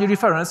L value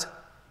reference,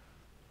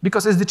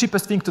 because it's the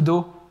cheapest thing to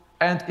do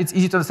and it's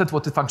easy to understand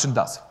what the function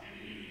does.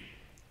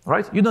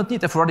 Right? You don't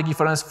need a forwarding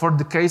reference for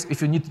the case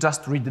if you need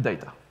just to read the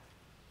data.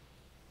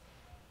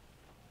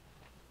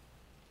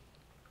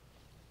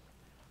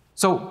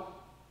 So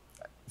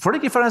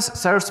forwarding reference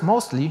serves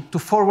mostly to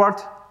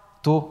forward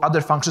to other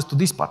functions to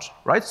dispatch,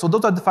 right? So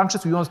those are the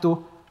functions we want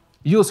to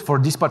use for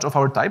dispatch of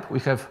our type. We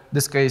have, in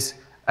this case,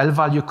 L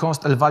value,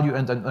 const L value,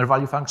 and an R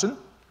value function.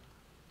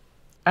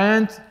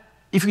 And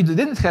if we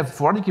didn't have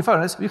forwarding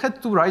reference, we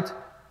had to write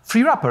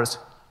 3 wrappers,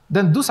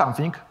 then do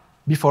something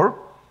before,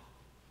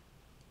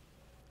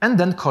 and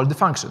then call the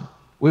function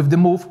with the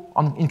move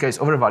on in case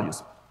of R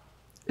values.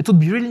 It would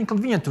be really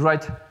inconvenient to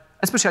write,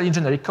 especially in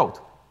generic code.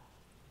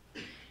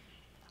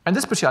 And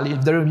especially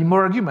if there will be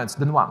more arguments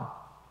than one,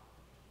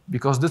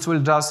 because this will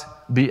just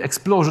be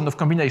explosion of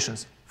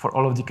combinations for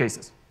all of the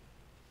cases.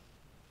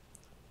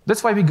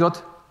 That's why we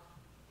got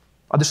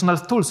additional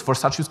tools for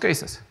such use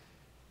cases.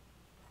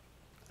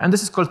 And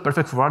this is called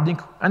perfect forwarding,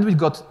 and we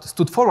got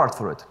stood forward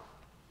for it.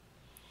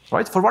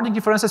 Right? Forwarding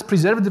references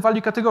preserve the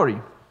value category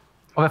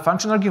of a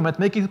function argument,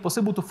 making it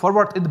possible to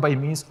forward it by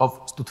means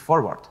of stood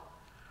forward.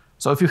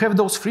 So if you have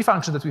those 3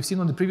 functions that we've seen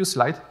on the previous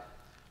slide,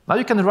 now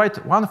you can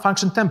write one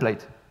function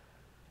template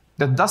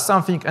that does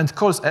something and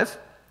calls f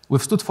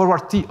with stood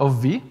forward t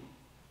of v,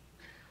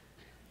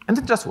 and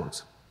it just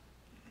works.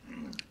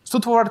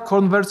 Stood forward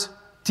converts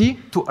t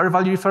to R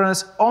value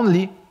reference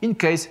only in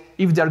case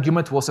if the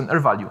argument was an R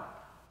value.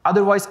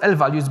 Otherwise, L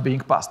value is being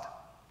passed.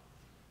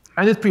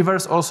 And it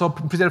preserves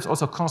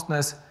also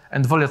constness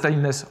and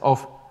volatileness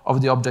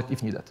of the object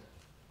if needed.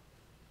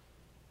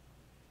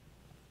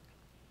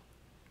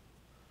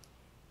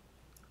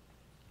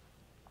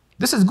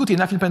 This is good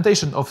enough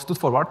implementation of stood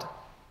forward.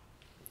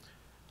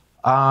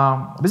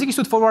 Basically,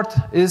 stood forward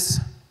is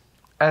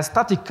a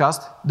static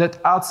cast that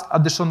adds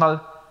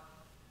additional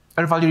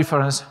R value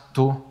reference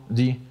to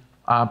the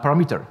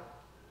parameter.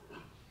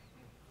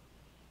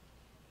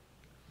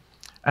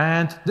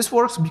 And this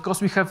works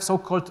because we have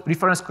so-called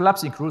reference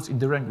collapsing rules in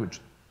the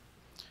language.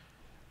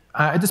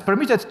 It is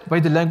permitted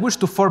by the language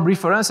to form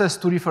references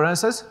to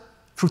references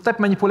through type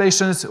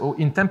manipulations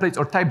in templates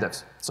or type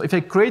defs. So if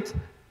I create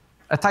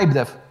a type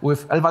def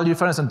with L value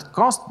reference and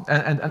const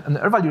and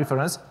R value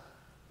reference,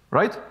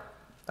 right?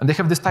 And they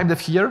have this type def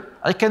here,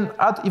 I can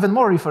add even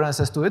more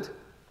references to it.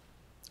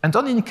 And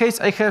only in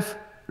case I have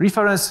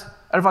reference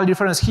R value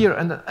reference here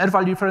and an R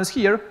value reference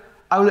here,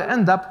 I will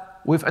end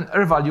up with an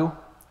R value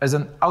as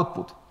an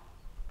output.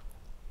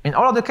 In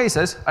all other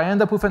cases, I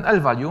end up with an L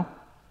value,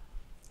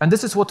 And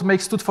this is what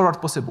makes stood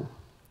forward possible,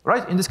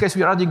 right? In this case,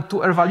 we are adding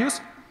 2 R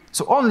values.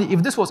 So only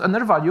if this was an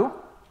R value,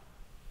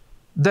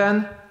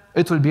 then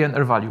it will be an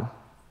R value.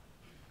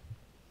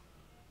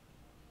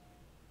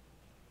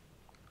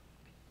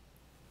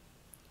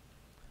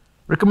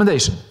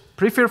 Recommendation.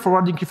 Prefer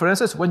forwarding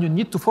references when you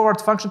need to forward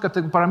function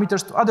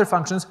parameters to other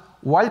functions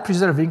while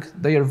preserving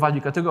their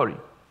value category.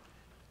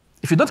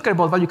 If you don't care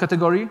about value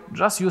category,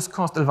 just use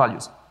const L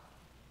values,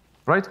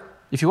 right?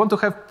 If you want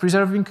to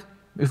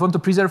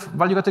preserve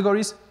value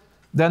categories,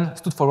 then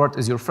stood forward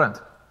is your friend.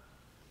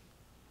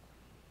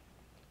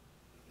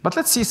 But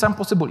let's see some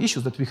possible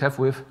issues that we have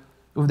with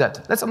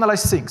that. Let's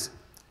analyze things.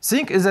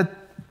 Sync is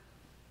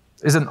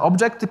an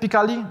object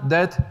typically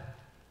that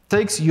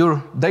takes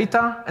your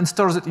data and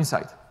stores it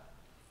inside.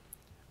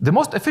 The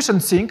most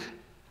efficient sync,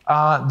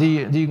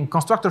 the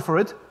constructor for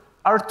it,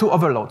 are 2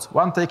 overloads.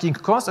 One taking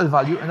const L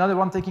value, another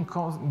one taking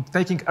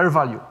R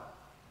value.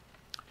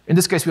 In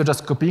this case, we are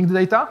just copying the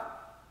data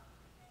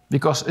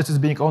because it is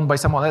being owned by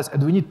someone else,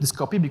 and we need this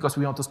copy because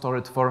we want to store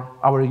it for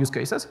our use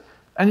cases.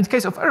 And in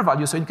case of R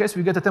value, so in case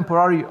we get a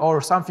temporary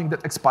or something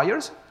that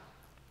expires,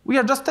 we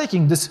are just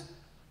taking this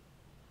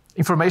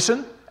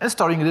information and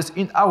storing this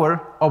in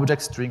our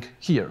object string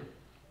here,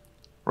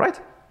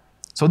 right?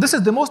 So this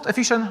is the most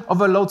efficient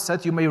overload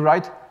set you may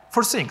write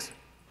for syncs.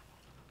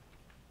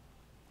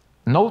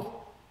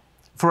 No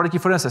forwarding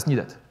references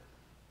needed.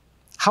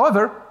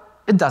 However,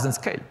 it doesn't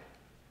scale.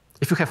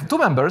 If you have 2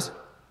 members,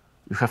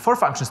 you have 4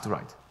 functions to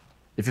write.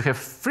 If you have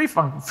 3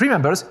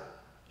 members,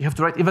 you have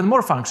to write even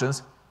more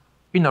functions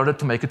in order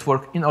to make it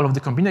work in all of the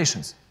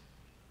combinations.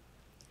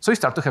 So you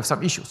start to have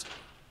some issues.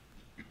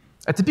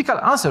 A typical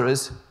answer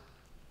is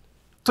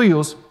to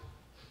use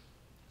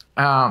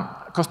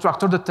a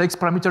constructor that takes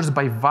parameters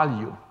by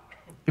value.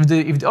 If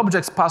the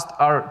objects passed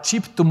are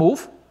cheap to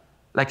move,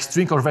 like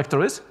string or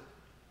vector is,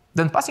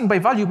 then passing by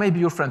value may be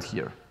your friend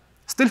here.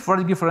 Still,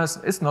 forwarding reference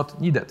is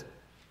not needed.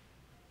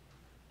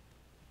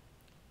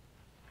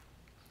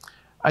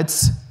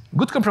 It's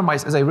good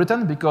compromise as I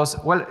written because,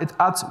 well, it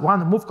adds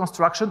 1 move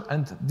construction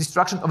and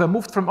destruction of a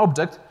moved from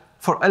object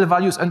for L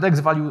values and X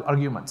value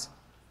arguments.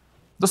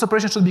 Those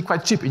operations should be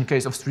quite cheap in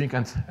case of string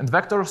and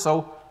vector,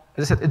 so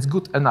as I said, it's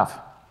good enough.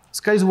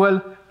 Scales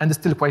well and is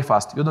still quite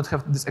fast. You don't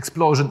have this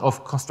explosion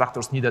of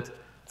constructors needed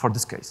for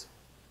this case.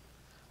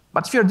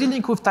 But if you're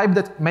dealing with type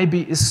that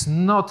maybe is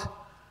not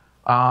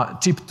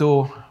cheap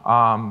to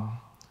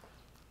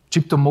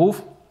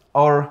move,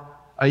 or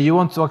you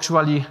want to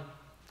actually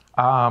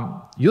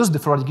use the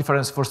forwarding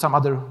reference for some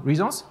other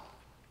reasons,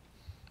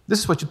 this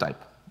is what you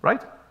type,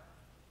 right?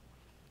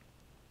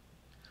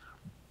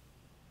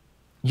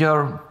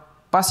 You're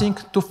passing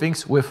 2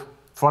 things with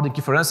forwarding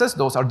references.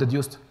 Those are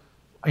deduced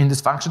in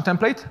this function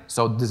template,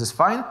 so this is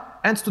fine,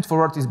 and stood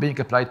forward is being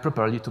applied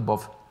properly to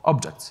both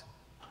objects.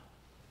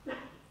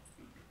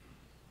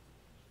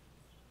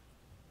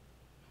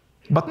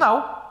 But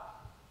now,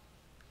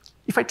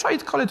 if I try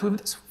to call it with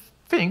this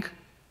thing,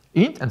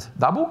 int and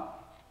double,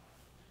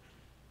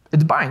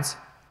 it binds,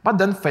 but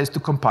then fails to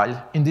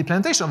compile in the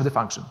implementation of the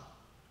function,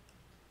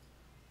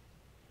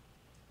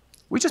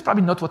 which is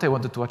probably not what I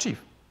wanted to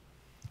achieve.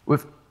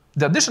 With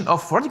the addition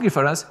of forwarding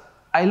reference,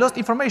 I lost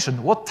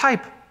information, what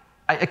type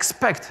I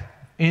expect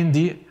in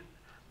the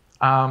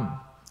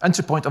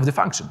entry point of the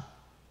function,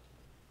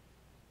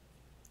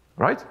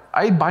 right?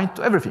 I bind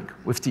to everything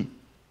with T,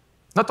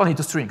 not only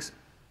to strings.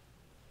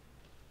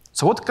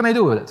 So what can I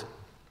do with it?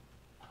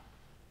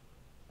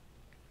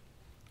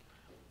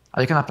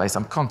 I can apply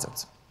some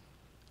concepts,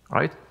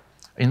 right?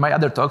 In my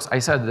other talks, I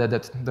said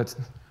that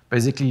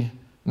basically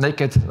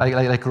naked,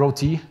 like row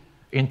T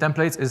in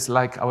templates is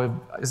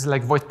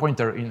like void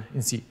pointer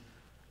in C.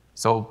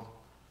 So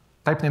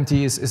type name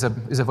T is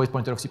a void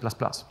pointer of C++.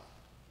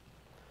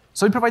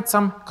 So we provide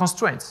some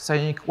constraints,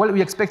 saying, well,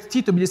 we expect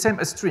T to be the same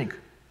as string.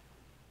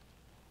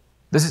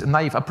 This is a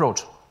naive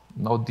approach,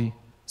 not the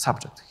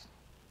subject,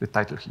 the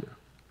title here.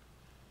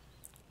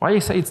 Why I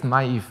say it's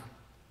naive?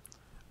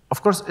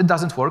 Of course, it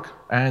doesn't work,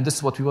 and this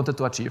is what we wanted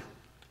to achieve.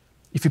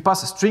 If you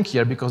pass a string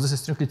here, because this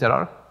is string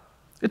literal,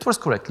 it works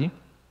correctly.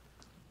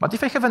 But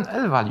if I have an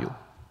L value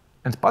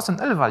and pass an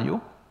L value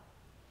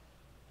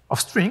of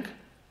string,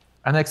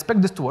 and I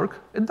expect this to work,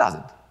 it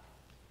doesn't.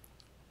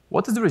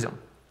 What is the reason?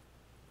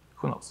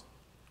 Who knows?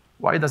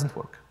 Why it doesn't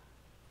work?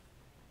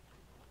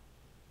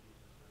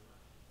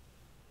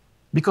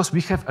 Because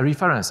we have a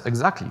reference,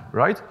 exactly,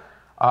 right?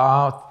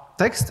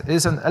 Text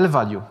is an L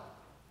value.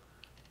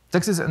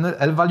 Text is an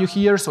L value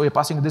here, so we're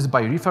passing this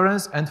by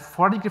reference, and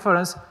forwarding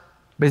reference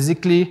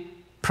basically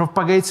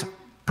propagates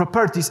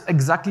properties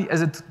exactly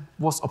as it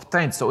was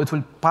obtained. So it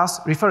will pass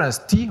reference.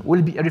 T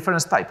will be a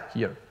reference type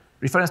here,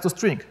 reference to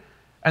string.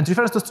 And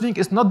reference to string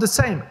is not the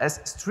same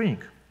as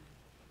string,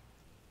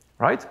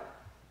 right?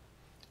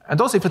 And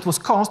also, if it was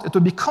const, it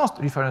would be const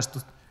reference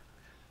to,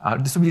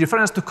 this would be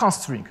reference to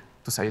const string,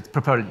 to say it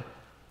properly,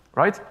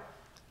 right?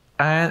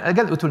 And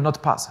again, it will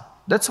not pass.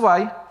 That's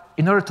why,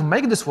 in order to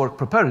make this work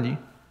properly,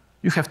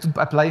 you have to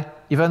apply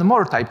even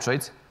more type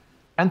traits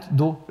and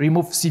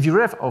remove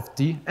cvref of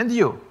T and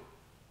U.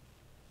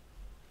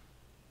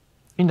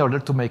 in order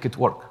to make it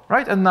work,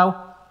 right? And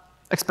now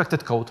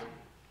expected code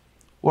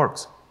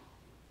works.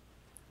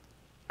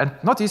 And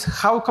notice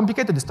how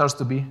complicated it starts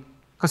to be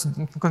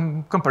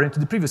comparing to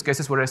the previous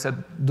cases where I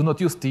said, do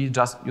not use t,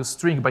 just use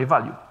string by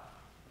value.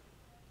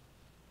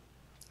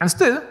 And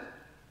still,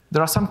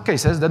 there are some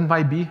cases that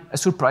might be a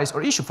surprise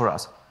or issue for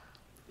us.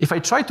 If I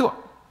try to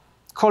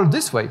call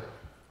this way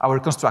our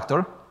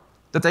constructor,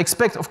 that I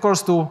expect, of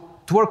course, to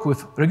work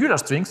with regular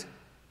strings,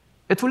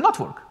 it will not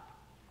work,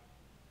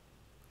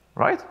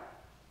 right?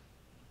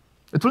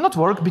 It will not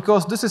work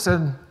because this is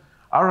an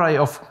array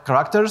of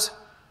characters,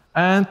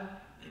 and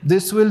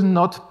this will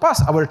not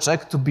pass our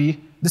check to be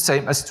the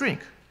same as string.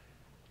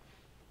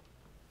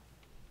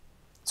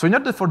 So in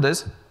order for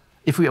this,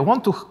 if we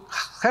want to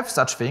have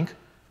such thing,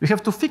 we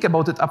have to think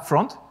about it up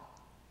front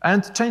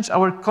and change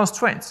our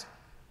constraints.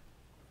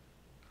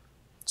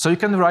 So you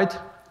can write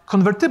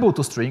convertible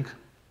to string.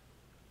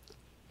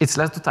 It's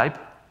less to type,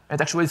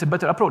 and actually it's a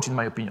better approach in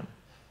my opinion.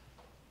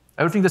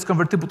 Everything that's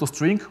convertible to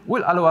string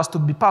will allow us to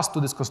be passed to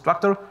this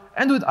constructor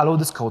and will allow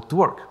this code to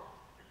work.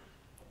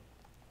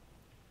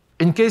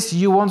 In case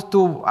you want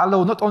to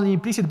allow not only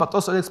implicit but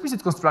also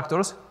explicit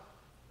constructors,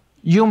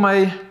 you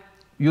may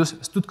use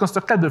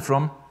std_constructable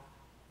from,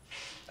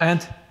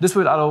 and this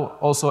will allow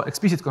also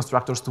explicit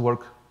constructors to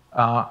work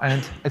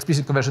and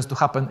explicit conversions to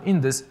happen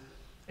in this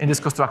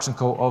construction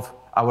code of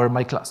our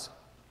myClass.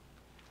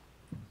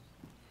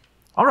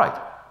 All right,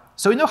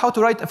 so we know how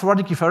to write a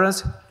forwarding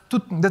reference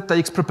that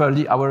takes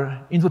properly our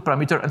input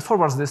parameter and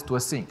forwards this to a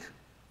sink.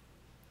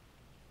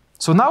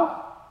 So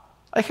now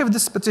I have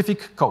this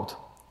specific code.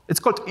 It's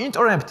called int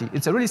or empty.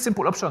 It's a really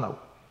simple optional.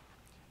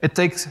 It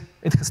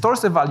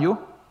stores a value,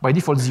 by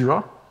default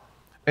 0.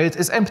 It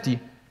is empty,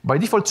 by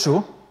default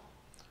true.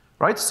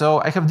 Right?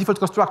 So I have default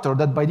constructor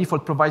that by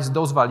default provides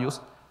those values.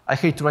 I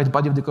hate to write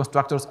body of the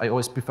constructors. I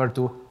always prefer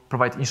to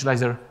provide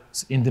initializers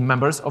in the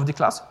members of the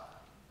class.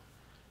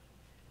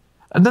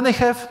 And then I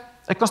have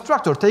a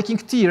constructor taking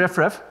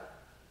t_ref,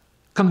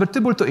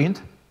 convertible to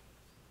int,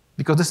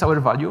 because this is our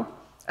value,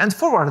 and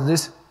forward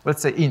this,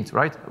 let's say int,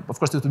 right? Of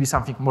course, it will be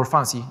something more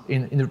fancy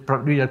in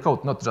real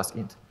code, not just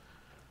int.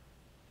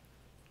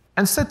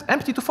 And set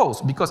empty to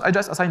false, because I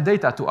just assigned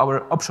data to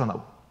our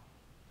optional.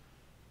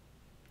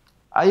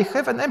 I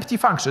have an empty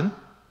function,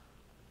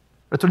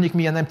 returning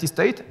me an empty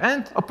state,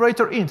 and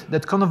operator int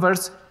that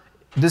converts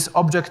this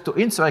object to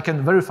int so I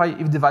can verify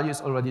if the value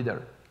is already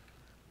there.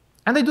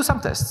 And I do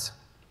some tests.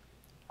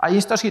 I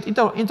instantiate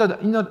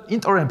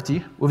int or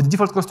empty with the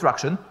default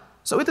construction,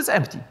 so it is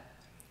empty.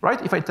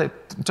 Right? If I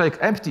check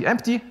empty,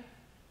 empty,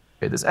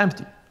 it is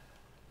empty.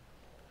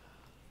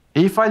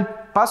 If I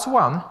pass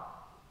 1,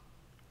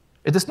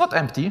 it is not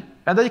empty,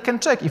 and I can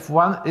check if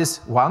 1 is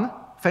 1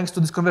 thanks to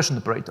this conversion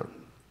operator.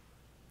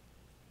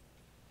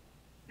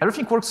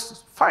 Everything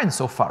works fine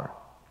so far.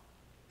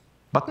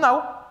 But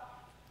now,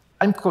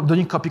 I'm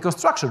doing copy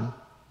construction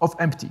of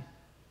empty.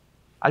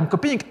 I'm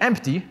copying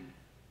empty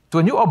to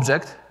a new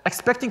object,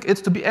 expecting it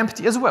to be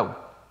empty as well.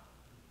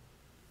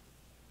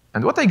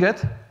 And what I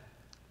get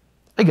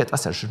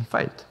assertion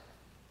failed.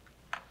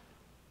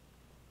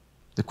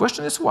 The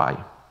question is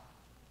why?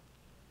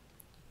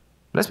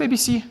 Let's maybe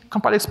see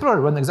Compile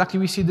Explorer when exactly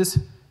we see this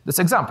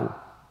example.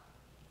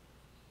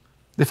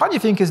 The funny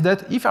thing is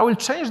that if I will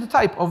change the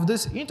type of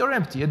this int or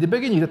empty at the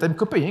beginning that I'm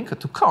copying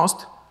to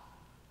const,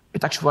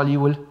 it actually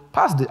will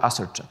pass the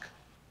assert check.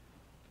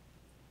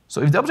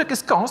 So if the object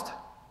is const,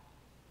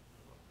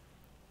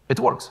 it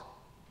works.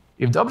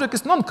 If the object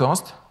is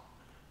non-const,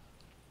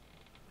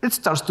 it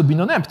starts to be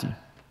non-empty.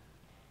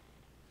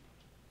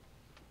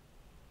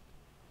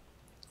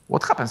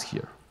 What happens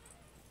here?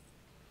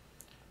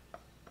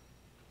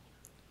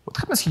 What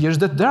happens here is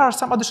that there are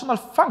some additional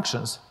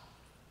functions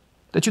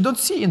that you don't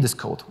see in this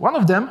code. One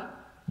of them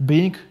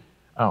being,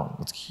 oh,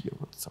 what's here?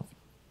 What's something?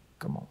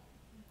 Come on,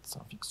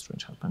 something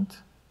strange happened.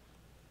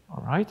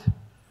 All right.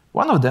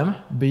 One of them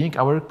being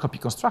our copy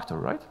constructor,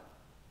 right?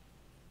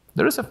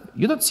 There is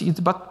you don't see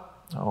it,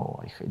 but, oh,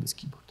 I hate this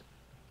keyboard.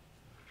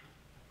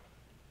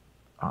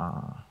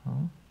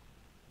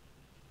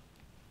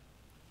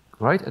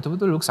 Right, it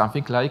would look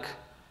something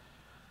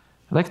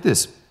like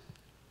this.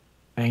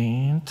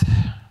 And,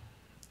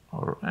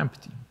 or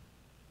empty.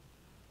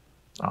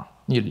 Oh,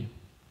 nearly.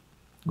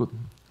 Good,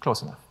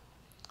 close enough.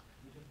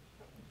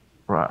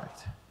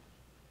 Right.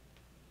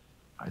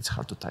 It's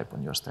hard to type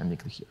when you're standing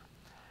here.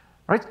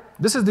 Right?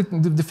 This is the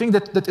thing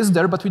that is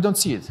there, but we don't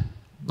see it.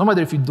 No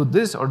matter if you do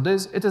this or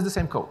this, it is the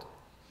same code.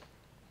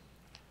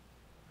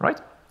 Right?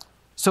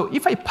 So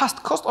if I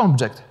passed cost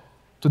object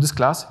to this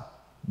class,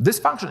 this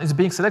function is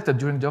being selected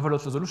during the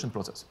overload resolution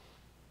process.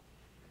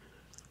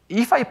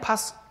 If I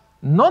pass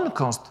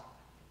non-const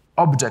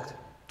object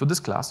to this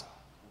class,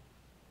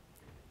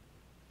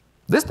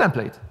 this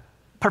template,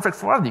 perfect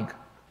forwarding,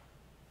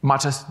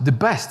 matches the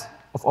best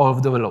of all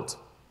of the overloads.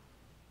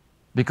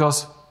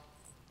 Because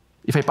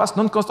if I pass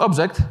non-const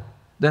object,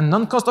 then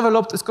non-const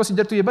overload is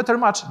considered to be a better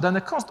match than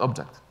a const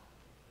object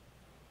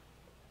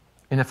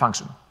in a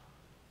function.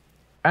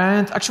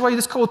 And actually,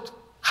 this code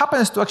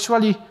happens to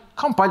actually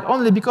compile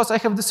only because I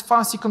have this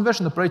fancy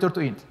conversion operator to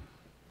int.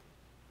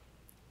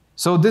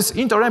 So this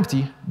int or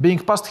empty being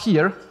passed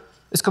here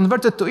is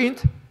converted to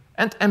int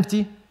and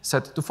empty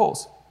set to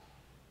false.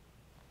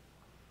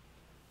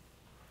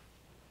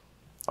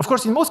 Of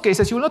course, in most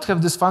cases, you will not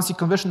have this fancy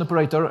conversion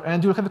operator,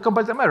 and you'll have a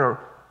compile time error,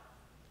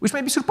 which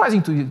may be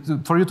surprising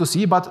for you to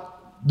see, but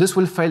this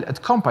will fail at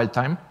compile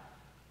time.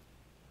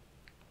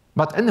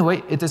 But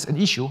anyway, it is an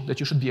issue that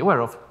you should be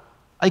aware of.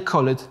 I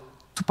call it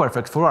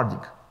perfect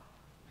forwarding.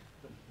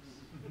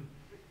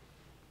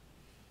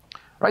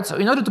 Right, so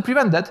in order to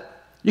prevent that,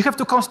 you have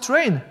to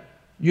constrain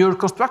your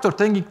constructor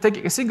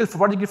taking a single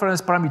forwarding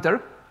reference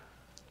parameter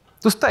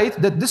to state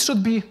that this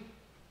should be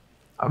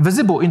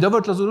visible in the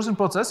overall resolution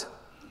process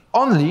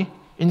only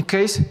in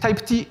case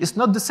type T is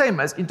not the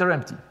same as int or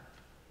empty.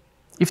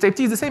 If type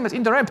T is the same as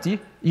int or empty,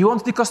 you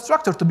want the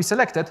constructor to be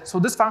selected, so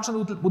this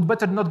function would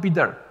better not be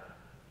there.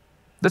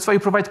 That's why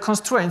you provide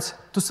constraints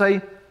to say,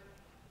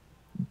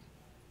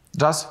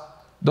 just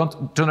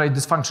don't generate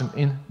this function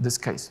in this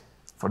case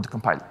for the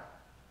compiler.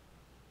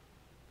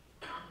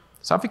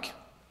 Something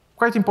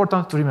quite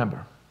important to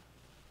remember.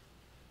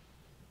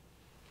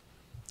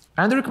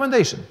 And the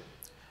recommendation.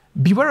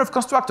 Beware of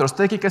constructors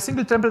taking a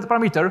single template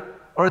parameter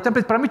or a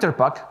template parameter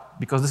pack,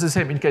 because this is the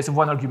same in case of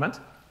one argument,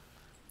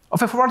 of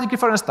a forwarding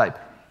reference type.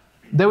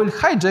 They will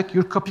hijack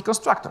your copy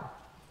constructor.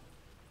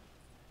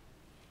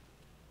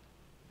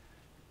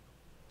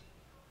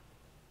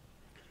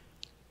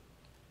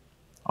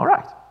 All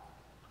right.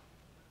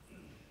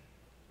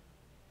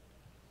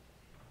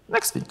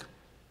 Next thing.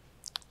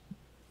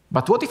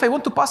 But what if I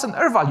want to pass an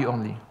R value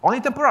only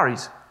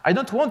temporaries? I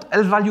don't want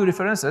L value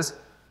references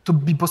to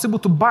be possible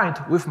to bind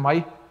with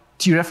my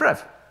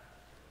trefref.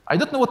 I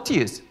don't know what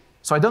T is,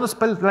 so I don't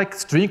spell like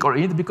string or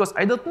int because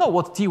I don't know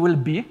what T will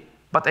be,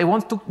 but I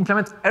want to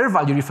implement R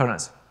value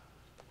reference,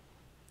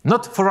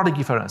 not forwarding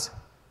reference.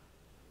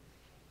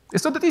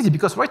 It's not that easy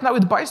because right now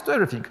it binds to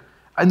everything,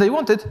 and I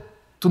want it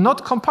to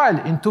not compile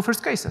in two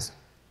first cases.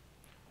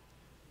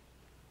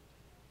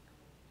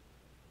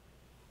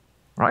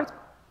 Right?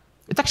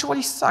 It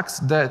actually sucks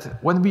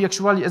that when we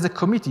actually, as a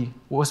committee,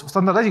 was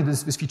standardizing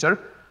this feature,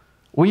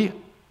 we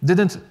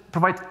didn't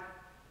provide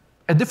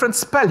a different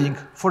spelling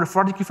for the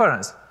forwarding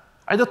reference.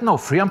 I don't know,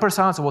 3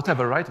 ampersands or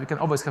whatever, right? We can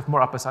always have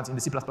more ampersands in the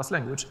C++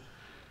 language.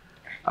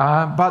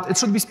 But it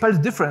should be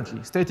spelled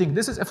differently, stating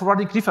this is a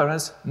forwarding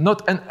reference,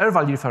 not an R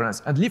value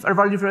reference, and leave R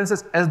value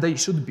references as they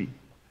should be.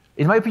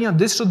 In my opinion,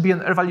 this should be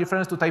an R value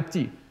reference to type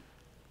T,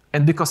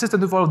 and be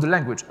consistent with all of the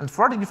language. And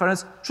forwarding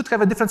reference should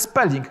have a different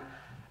spelling.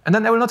 And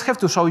then I will not have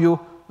to show you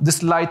the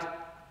slide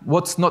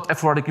what's not a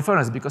forwarding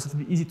reference, because it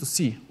will be easy to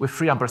see with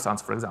 3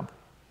 ampersands, for example.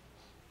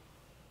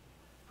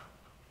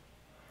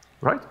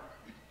 Right?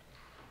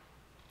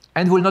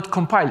 And will not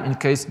compile in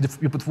case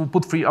you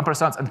put 3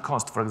 ampersands and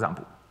const, for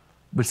example.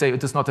 We'll say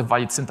it is not a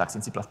valid syntax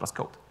in C++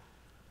 code.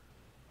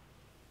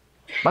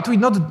 But we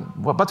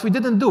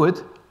didn't do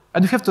it,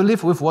 and we have to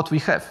live with what we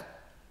have.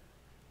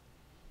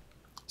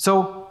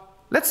 So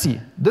let's see.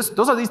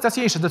 Those are the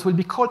instantiations that will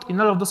be called in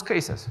all of those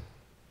cases.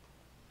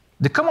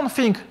 The common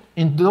thing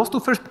in those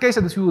two first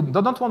cases that you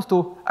don't want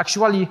to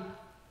actually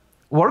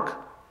work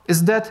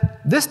is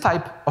that this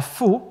type of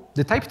foo,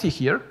 the type T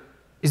here,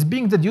 is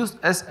being deduced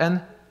as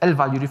an L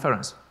value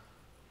reference.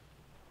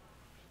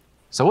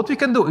 So what we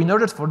can do in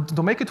order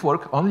to make it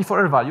work only for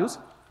R values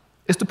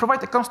is to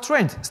provide a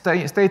constraint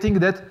stating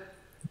that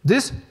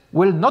this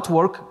will not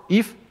work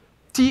if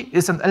T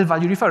is an L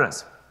value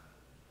reference.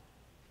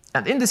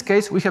 And in this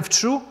case, we have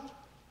true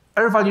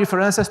R value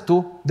references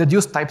to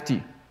deduce type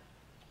T.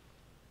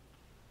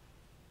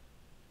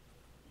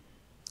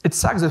 It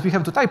sucks that we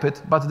have to type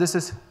it, but this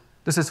is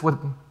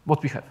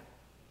what we have.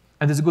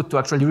 And it's good to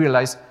actually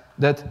realize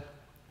that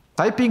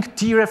typing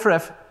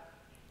trefref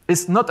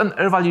is not an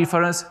R value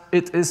reference,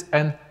 it is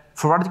an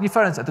forwarding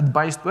reference that it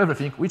binds to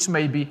everything, which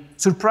may be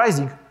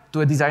surprising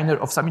to a designer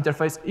of some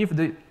interface if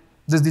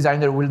this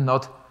designer will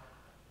not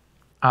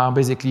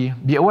basically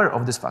be aware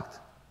of this fact.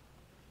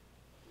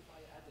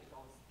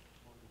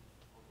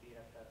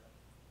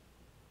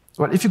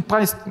 Well, if you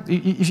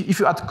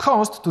add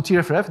const to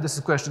trefref, this is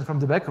a question from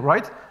the back,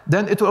 right?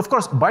 Then it will, of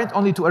course, bind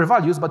only to R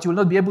values, but you will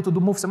not be able to do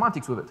move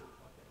semantics with it,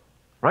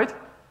 right?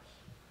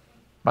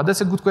 But that's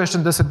a good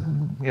question. That's a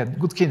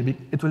good hint.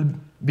 It will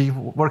be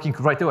working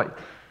right away.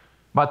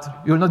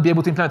 But you will not be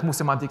able to implement move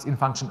semantics in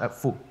function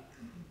foo.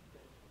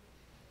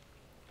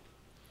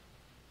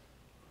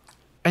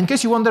 In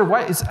case you wonder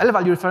why it's L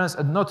value reference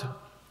and not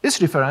is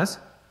reference,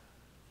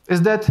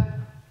 is that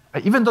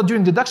even though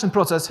during the deduction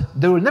process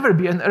there will never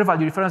be an R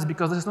value reference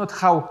because this is not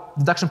how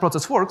the deduction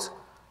process works,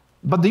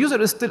 but the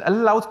user is still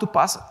allowed to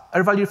pass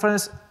R value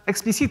reference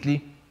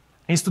explicitly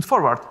instead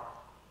forward,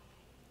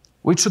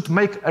 which should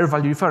make R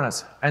value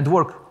reference and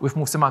work with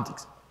move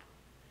semantics.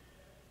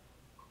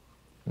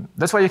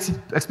 That's why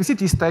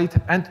explicitly state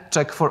and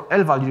check for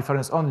L value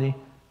reference only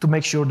to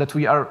make sure that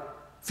we are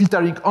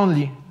filtering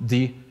only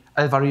the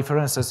L value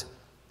references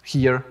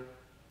here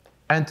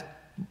and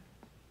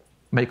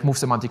make move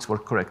semantics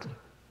work correctly.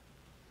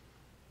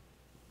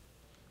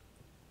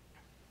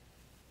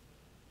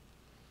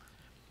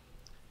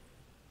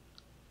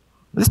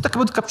 Let's talk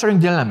about capturing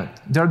the element,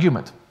 the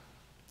argument.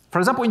 For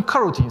example, in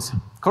coroutines,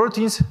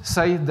 coroutines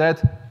say that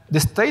the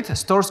state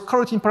stores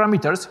coroutine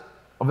parameters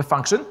of a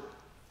function,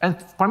 and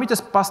parameters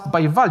passed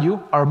by value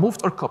are moved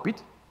or copied,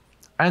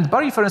 and by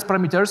reference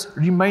parameters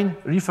remain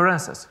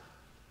references.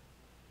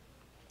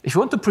 If you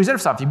want to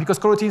preserve something, because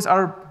coroutines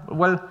are,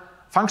 well,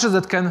 functions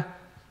that can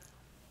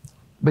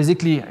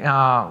basically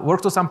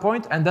work to some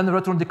point and then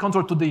return the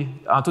control to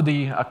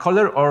the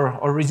caller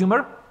or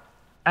resumer,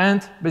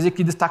 and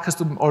basically the stack has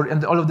to,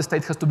 and all of the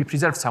state has to be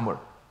preserved somewhere.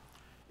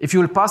 If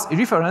you will pass a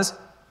reference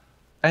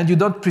and you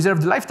don't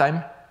preserve the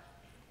lifetime,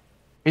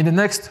 in the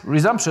next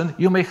resumption,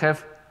 you may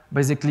have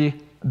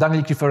basically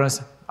dynamic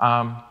reference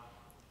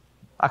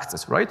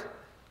access, right?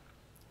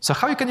 So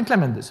how you can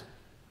implement this?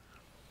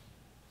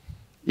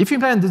 If you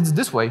implement this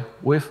this way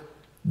with,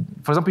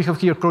 for example, you have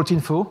here coroutine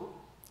foo,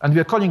 and we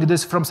are calling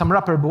this from some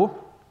wrapper bool,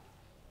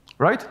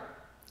 right?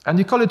 And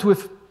we call it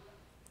with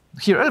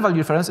here L value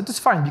reference, it is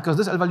fine because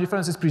this L value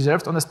reference is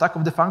preserved on the stack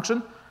of the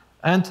function.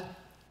 And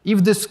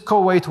if this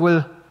co-wait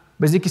will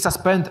basically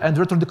suspend and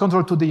return the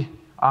control to the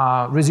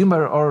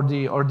resumer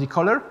or the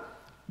caller,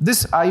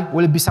 this I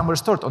will be somewhere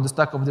stored on the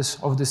stack of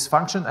this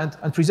function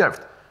and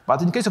preserved.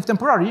 But in case of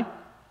temporary,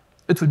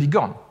 it will be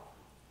gone.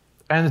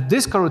 And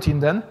this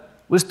coroutine then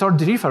will store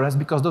the reference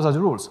because those are the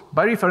rules.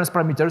 By reference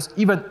parameters,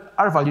 even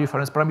R value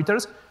reference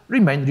parameters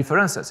remain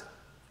references.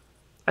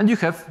 And you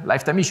have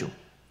lifetime issue.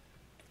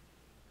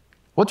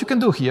 What you can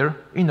do here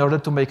in order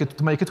to make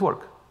it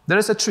work? There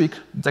is a trick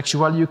that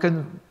actually you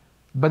can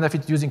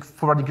benefit using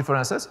forwarding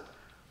references.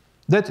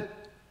 That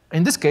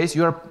in this case,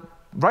 you are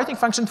writing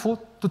function foo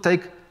to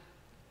take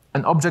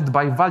an object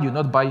by value,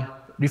 not by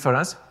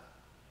reference.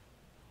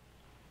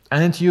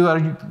 And you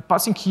are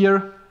passing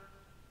here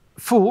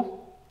foo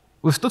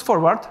with stood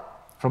forward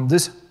from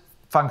this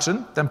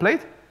function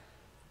template,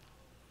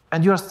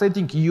 and you are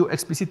stating EU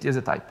explicitly as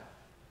a type.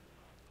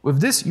 With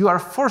this, you are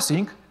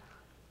forcing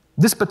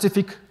this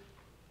specific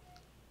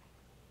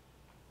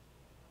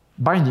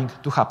binding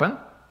to happen.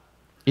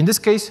 In this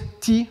case,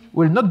 t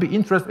will not be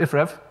int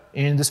ref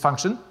in this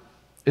function.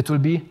 It will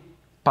be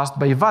passed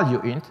by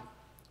value int,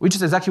 which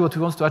is exactly what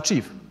we want to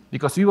achieve,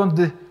 because we want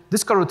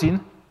this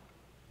coroutine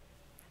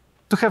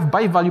to have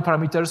by value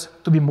parameters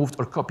to be moved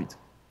or copied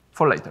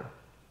for later.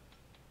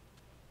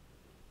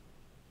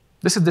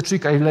 This is the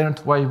trick I learned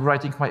while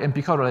writing my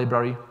MP-Caller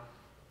library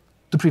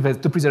to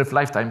preserve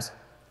lifetimes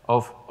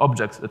of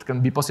objects that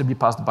can be possibly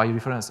passed by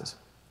references.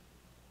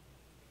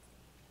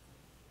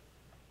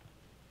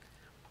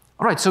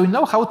 All right, so we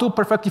know how to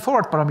perfectly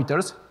forward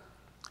parameters.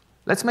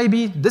 Let's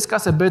maybe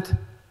discuss a bit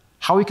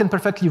how we can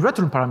perfectly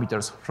return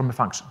parameters from a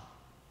function.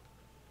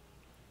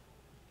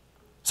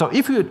 So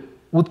if you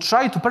would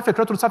try to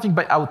perfectly return something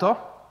by auto,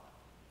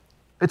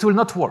 it will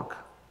not work,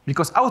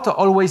 because auto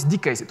always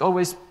decays. It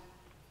always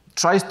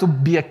tries to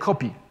be a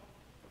copy,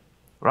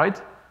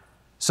 right?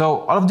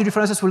 So all of the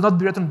references will not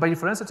be returned by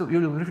references, so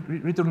you will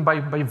return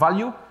by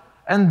value,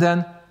 and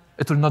then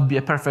it will not be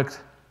a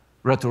perfect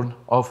return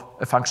of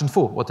a function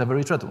foo, whatever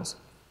it returns.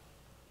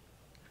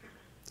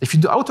 If you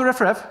do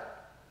auto-ref,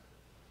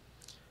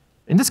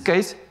 in this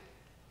case,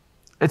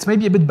 it's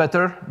maybe a bit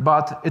better,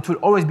 but it will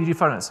always be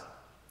reference.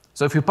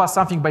 So if you pass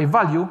something by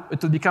value,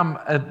 it will become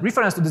a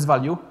reference to this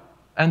value,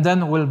 and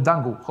then will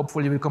dangle.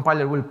 Hopefully the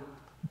compiler will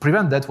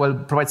prevent that, will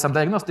provide some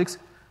diagnostics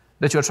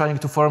that you're trying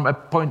to form a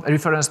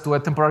reference to a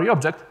temporary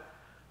object,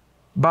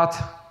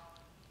 but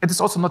it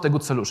is also not a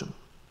good solution.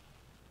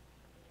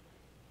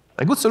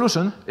 A good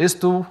solution is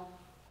to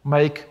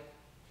make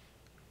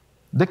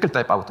decal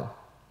type auto,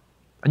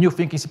 a new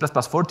thing in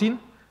C++14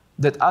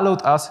 that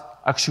allowed us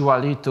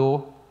actually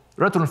to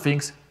return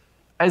things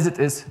as it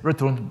is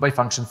returned by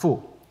function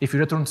foo. If it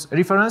returns a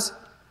reference,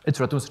 it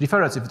returns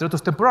reference. If it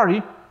returns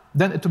temporary,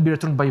 then it will be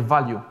returned by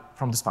value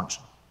from this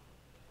function.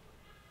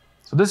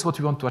 So this is what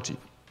we want to achieve.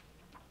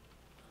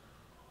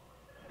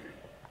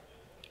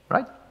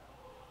 Right?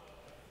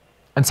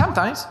 And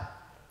sometimes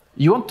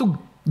you want to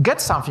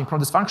get something from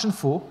this function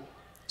foo,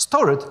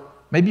 store it,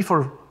 maybe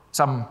for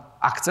some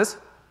access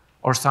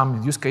or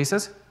some use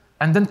cases,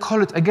 and then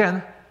call it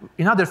again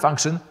in another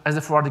function as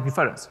a forwarding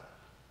reference.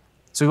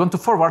 So you want to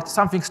forward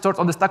something stored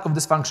on the stack of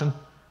this function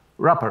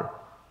wrapper.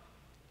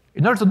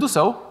 In order to do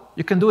so,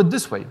 you can do it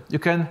this way. You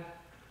can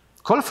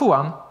call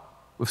foo1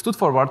 with stood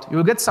forward. You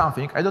will get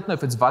something. I don't know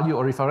if it's value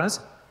or reference.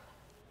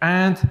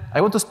 And I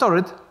want to store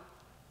it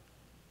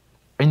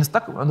on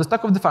the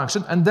stack of the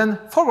function and then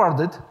forward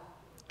it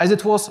as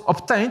it was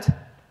obtained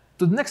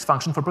to the next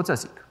function for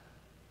processing.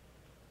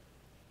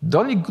 The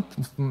only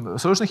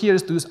good solution here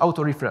is to use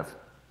auto-refref.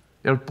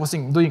 You're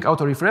doing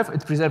auto-refref.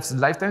 It preserves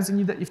lifetimes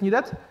if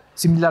needed.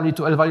 Similarly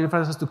to L-value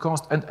references to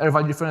const and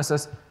R-value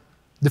references,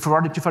 the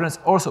forwarded reference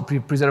also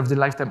preserves the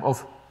lifetime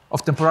of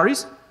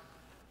temporaries,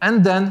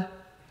 and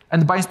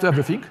binds to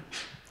everything,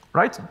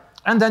 right?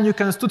 And then you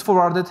can stood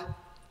forward it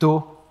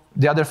to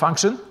the other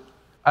function.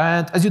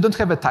 And as you don't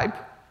have a type,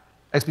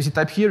 explicit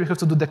type here, you have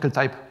to do decal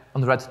type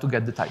on red to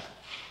get the type.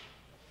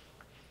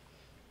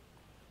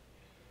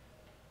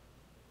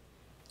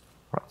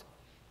 Right.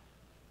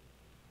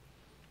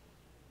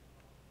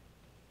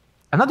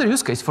 Another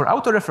use case for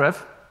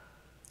auto-refref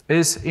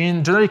is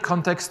in generic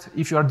context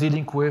if you are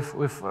dealing with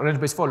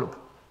range-based for loop.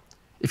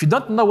 If you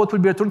don't know what will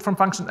be returned from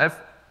function f,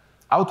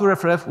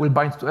 auto-refref will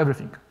bind to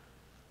everything,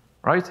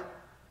 right?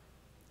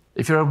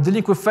 If you're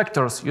dealing with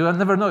vectors, you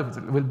never know if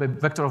it will be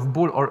vector of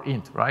bool or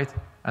int, right?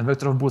 And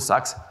vector of bool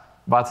sucks,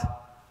 but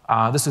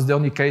this is the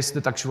only case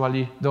that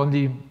actually, the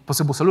only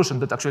possible solution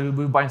that actually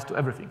will bind to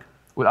everything.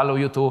 Will allow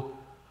you to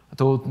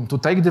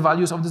take the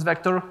values of this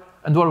vector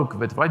and work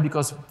with it, right?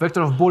 Because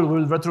vector of bool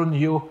will return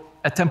you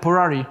a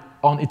temporary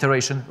on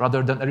iteration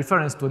rather than a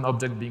reference to an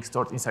object being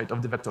stored inside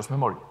of the vector's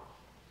memory,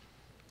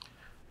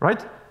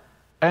 right?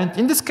 And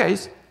in this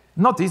case,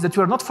 notice that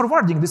you are not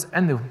forwarding this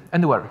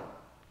anywhere.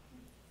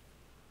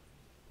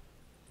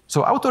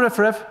 So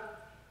auto-refref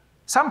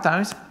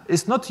sometimes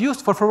is not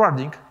used for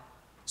forwarding,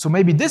 so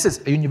maybe this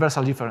is a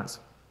universal reference,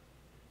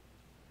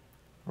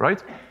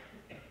 right?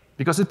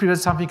 Because it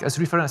presents something as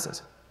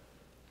references.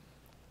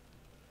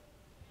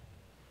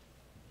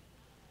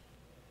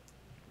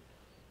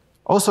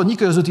 Also,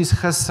 Nico Yozutis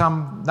has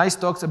some nice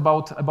talks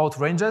about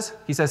ranges.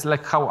 He says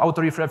like how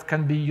auto-refref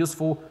can be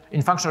useful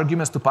in function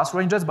arguments to pass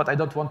ranges, but I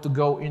don't want to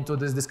go into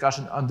this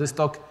discussion on this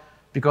talk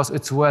because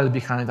it's well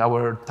behind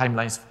our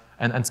timelines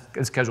and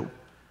schedule.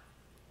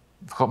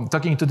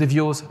 Talking to the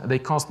views, the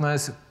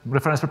constants,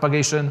 reference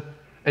propagation,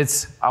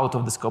 it's out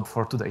of the scope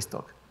for today's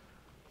talk.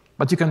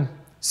 But you can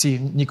see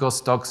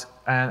Nico's talks,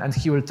 and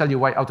he will tell you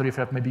why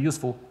auto-refref may be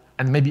useful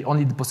and maybe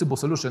only the possible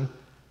solution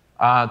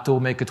to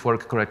make it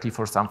work correctly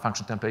for some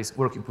function templates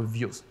working with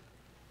views.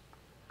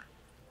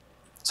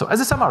 So as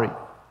a summary,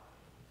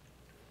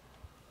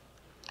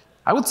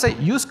 I would say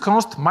use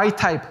const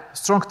myType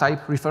strong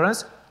type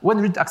reference when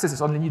read access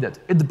is only needed.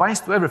 It binds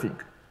to everything.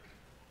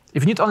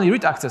 If you need only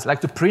read access,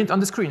 like to print on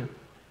the screen,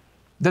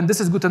 then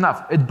this is good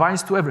enough. It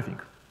binds to everything,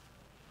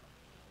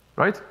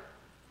 right?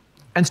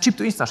 And cheap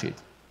to instantiate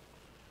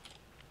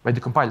by the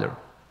compiler.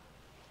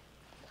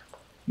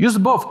 Use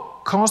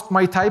both const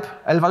myType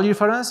L-value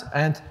reference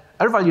and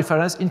R-value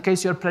reference in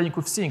case you're playing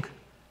with sync.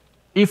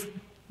 If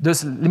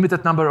there's a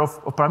limited number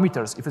of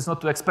parameters, if it's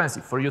not too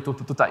expensive for you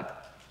to type.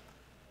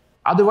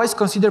 Otherwise,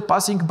 consider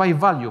passing by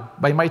value,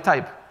 by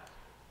myType.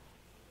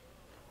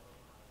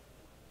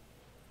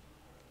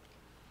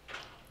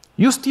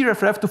 Use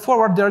trefref to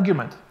forward the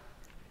argument.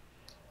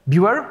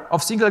 Beware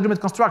of single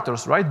argument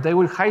constructors, right? They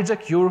will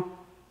hijack your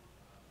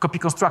copy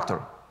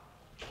constructor.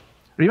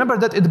 Remember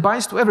that it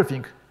binds to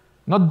everything,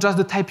 not just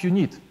the type you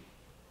need,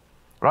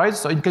 right?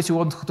 So in case you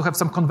want to have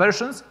some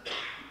conversions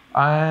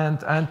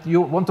and you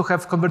want to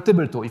have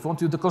convertible to, if you want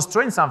to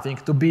constrain something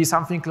to be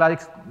something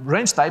like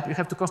range type, you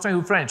have to constrain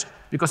with range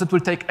because it will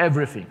take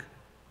everything.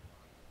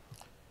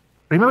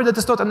 Remember that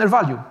it's not an R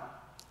value,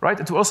 right?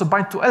 It will also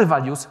bind to L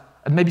values.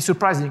 And maybe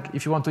surprising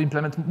if you want to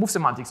implement move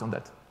semantics on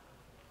that.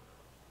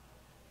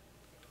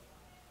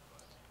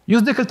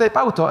 Use deckel type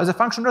auto as a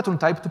function return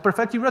type to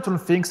perfectly return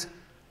things,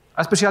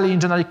 especially in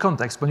generic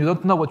context when you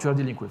don't know what you are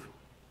dealing with.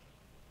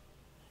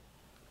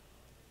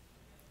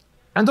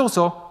 And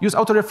also use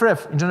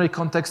auto-refref in generic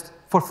context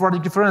for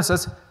forwarding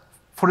references,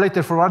 for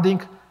later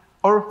forwarding,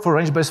 or for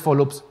range-based for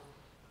loops.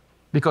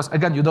 Because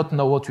again, you don't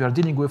know what you are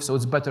dealing with, so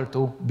it's better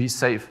to be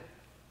safe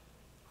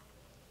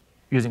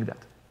using that.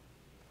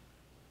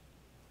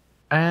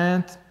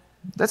 And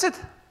that's it.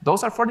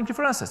 Those are forwarding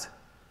references.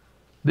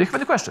 Do you have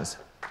any questions?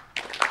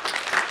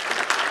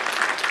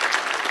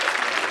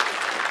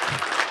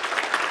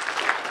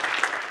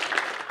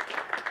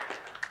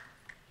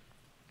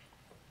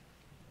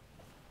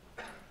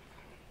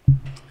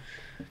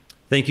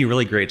 Thank you.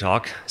 Really great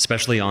talk,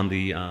 especially on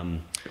the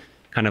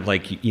kind of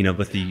like,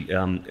 with the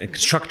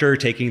constructor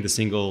taking the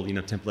single,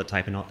 template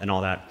type and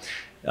all that.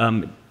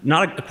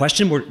 Not a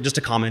question, but just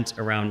a comment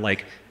around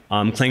like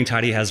Clang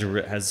Tidy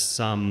has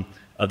some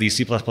of these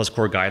C++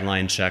 core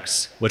guideline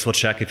checks, which will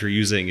check if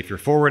you're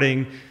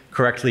forwarding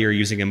correctly or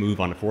using a move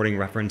on a forwarding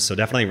reference. So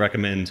definitely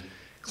recommend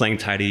Clang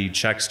Tidy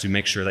checks to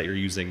make sure that you're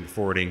using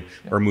forwarding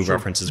or move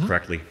references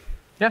correctly.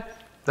 Yeah,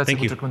 that's a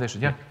good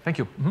recommendation. Yeah, thank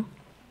you.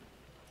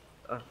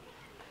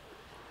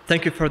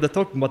 Thank you for the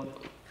talk, but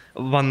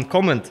one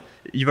comment.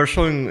 You were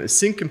showing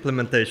sync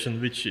implementation,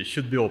 which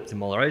should be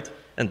optimal, right?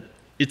 And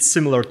it's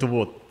similar to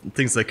what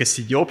things like a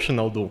CD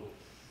optional do.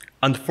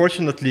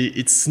 Unfortunately,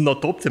 it's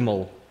not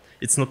optimal.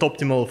 It's not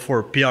optimal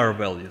for PR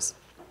values.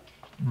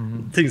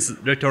 Things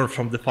return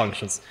from the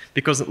functions,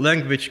 because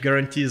language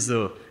guarantees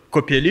a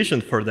copy elision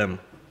for them.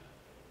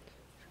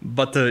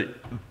 But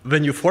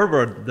when you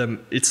forward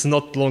them, it's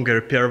not longer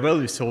a PR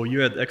value, so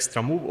you add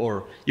extra move,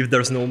 or if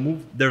there's no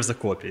move, there's a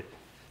copy.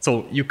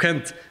 So you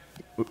can't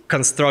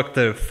construct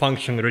a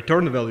function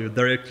return value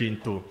directly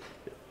into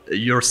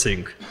your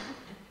sync.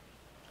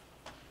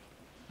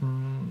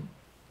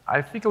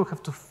 I think I will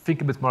have to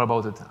think a bit more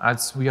about it,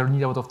 as we are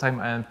nearly out of time.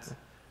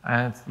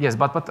 And yes,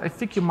 but I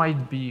think you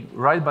might be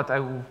right. But I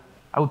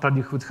would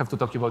probably have to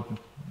talk about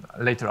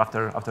later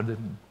after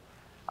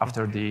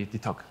the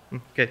talk.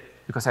 Okay.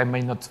 Because I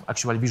may not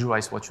actually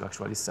visualize what you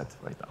actually said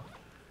right now.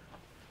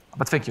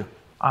 But thank you.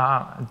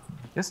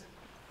 Yes.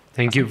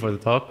 Thank you for the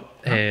talk.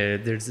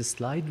 There's a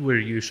slide where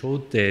you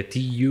showed the T,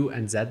 U,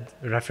 and Z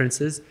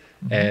references,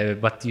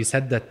 but you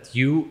said that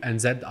U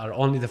and Z are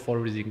only the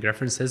forwarding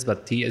references,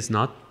 but T is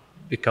not,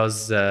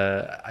 because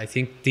I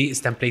think T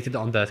is templated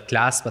on the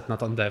class, but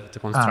not on the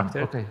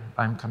constructor. Okay,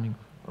 I'm coming.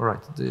 All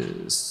right,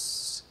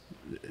 this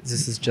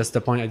is just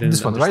the point I didn't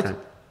understand. This one,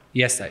 right?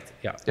 Yes, right.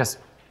 Yeah. Yes.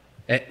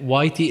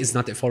 Why T is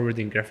not a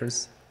forwarding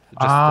reference?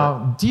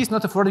 T is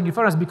not a forwarding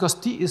reference because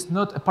T is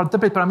not a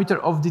template parameter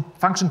of the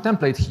function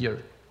template here.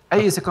 A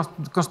is a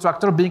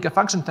constructor being a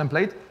function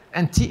template,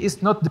 and T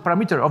is not the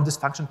parameter of this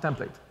function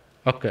template.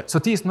 Okay. So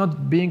T is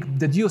not being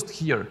deduced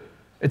here.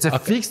 It's a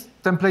fixed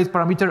template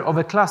parameter of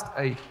a class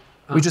A,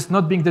 which is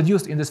not being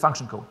deduced in this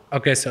function code.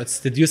 Okay, so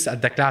it's deduced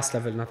at the class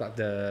level, not at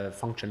the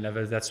function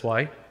level. That's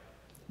why.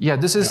 Yeah,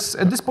 this is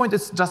at this point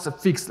it's just a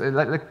fixed,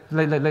 like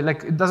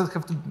it doesn't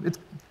have to.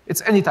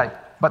 It's any type,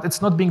 but it's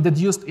not being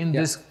deduced in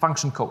this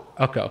function code.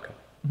 Okay. Okay.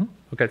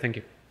 Okay. Thank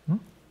you.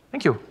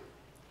 Thank you.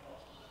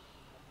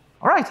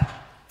 All right.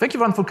 Thank you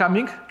everyone for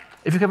coming.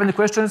 If you have any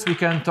questions, we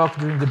can talk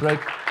during the break.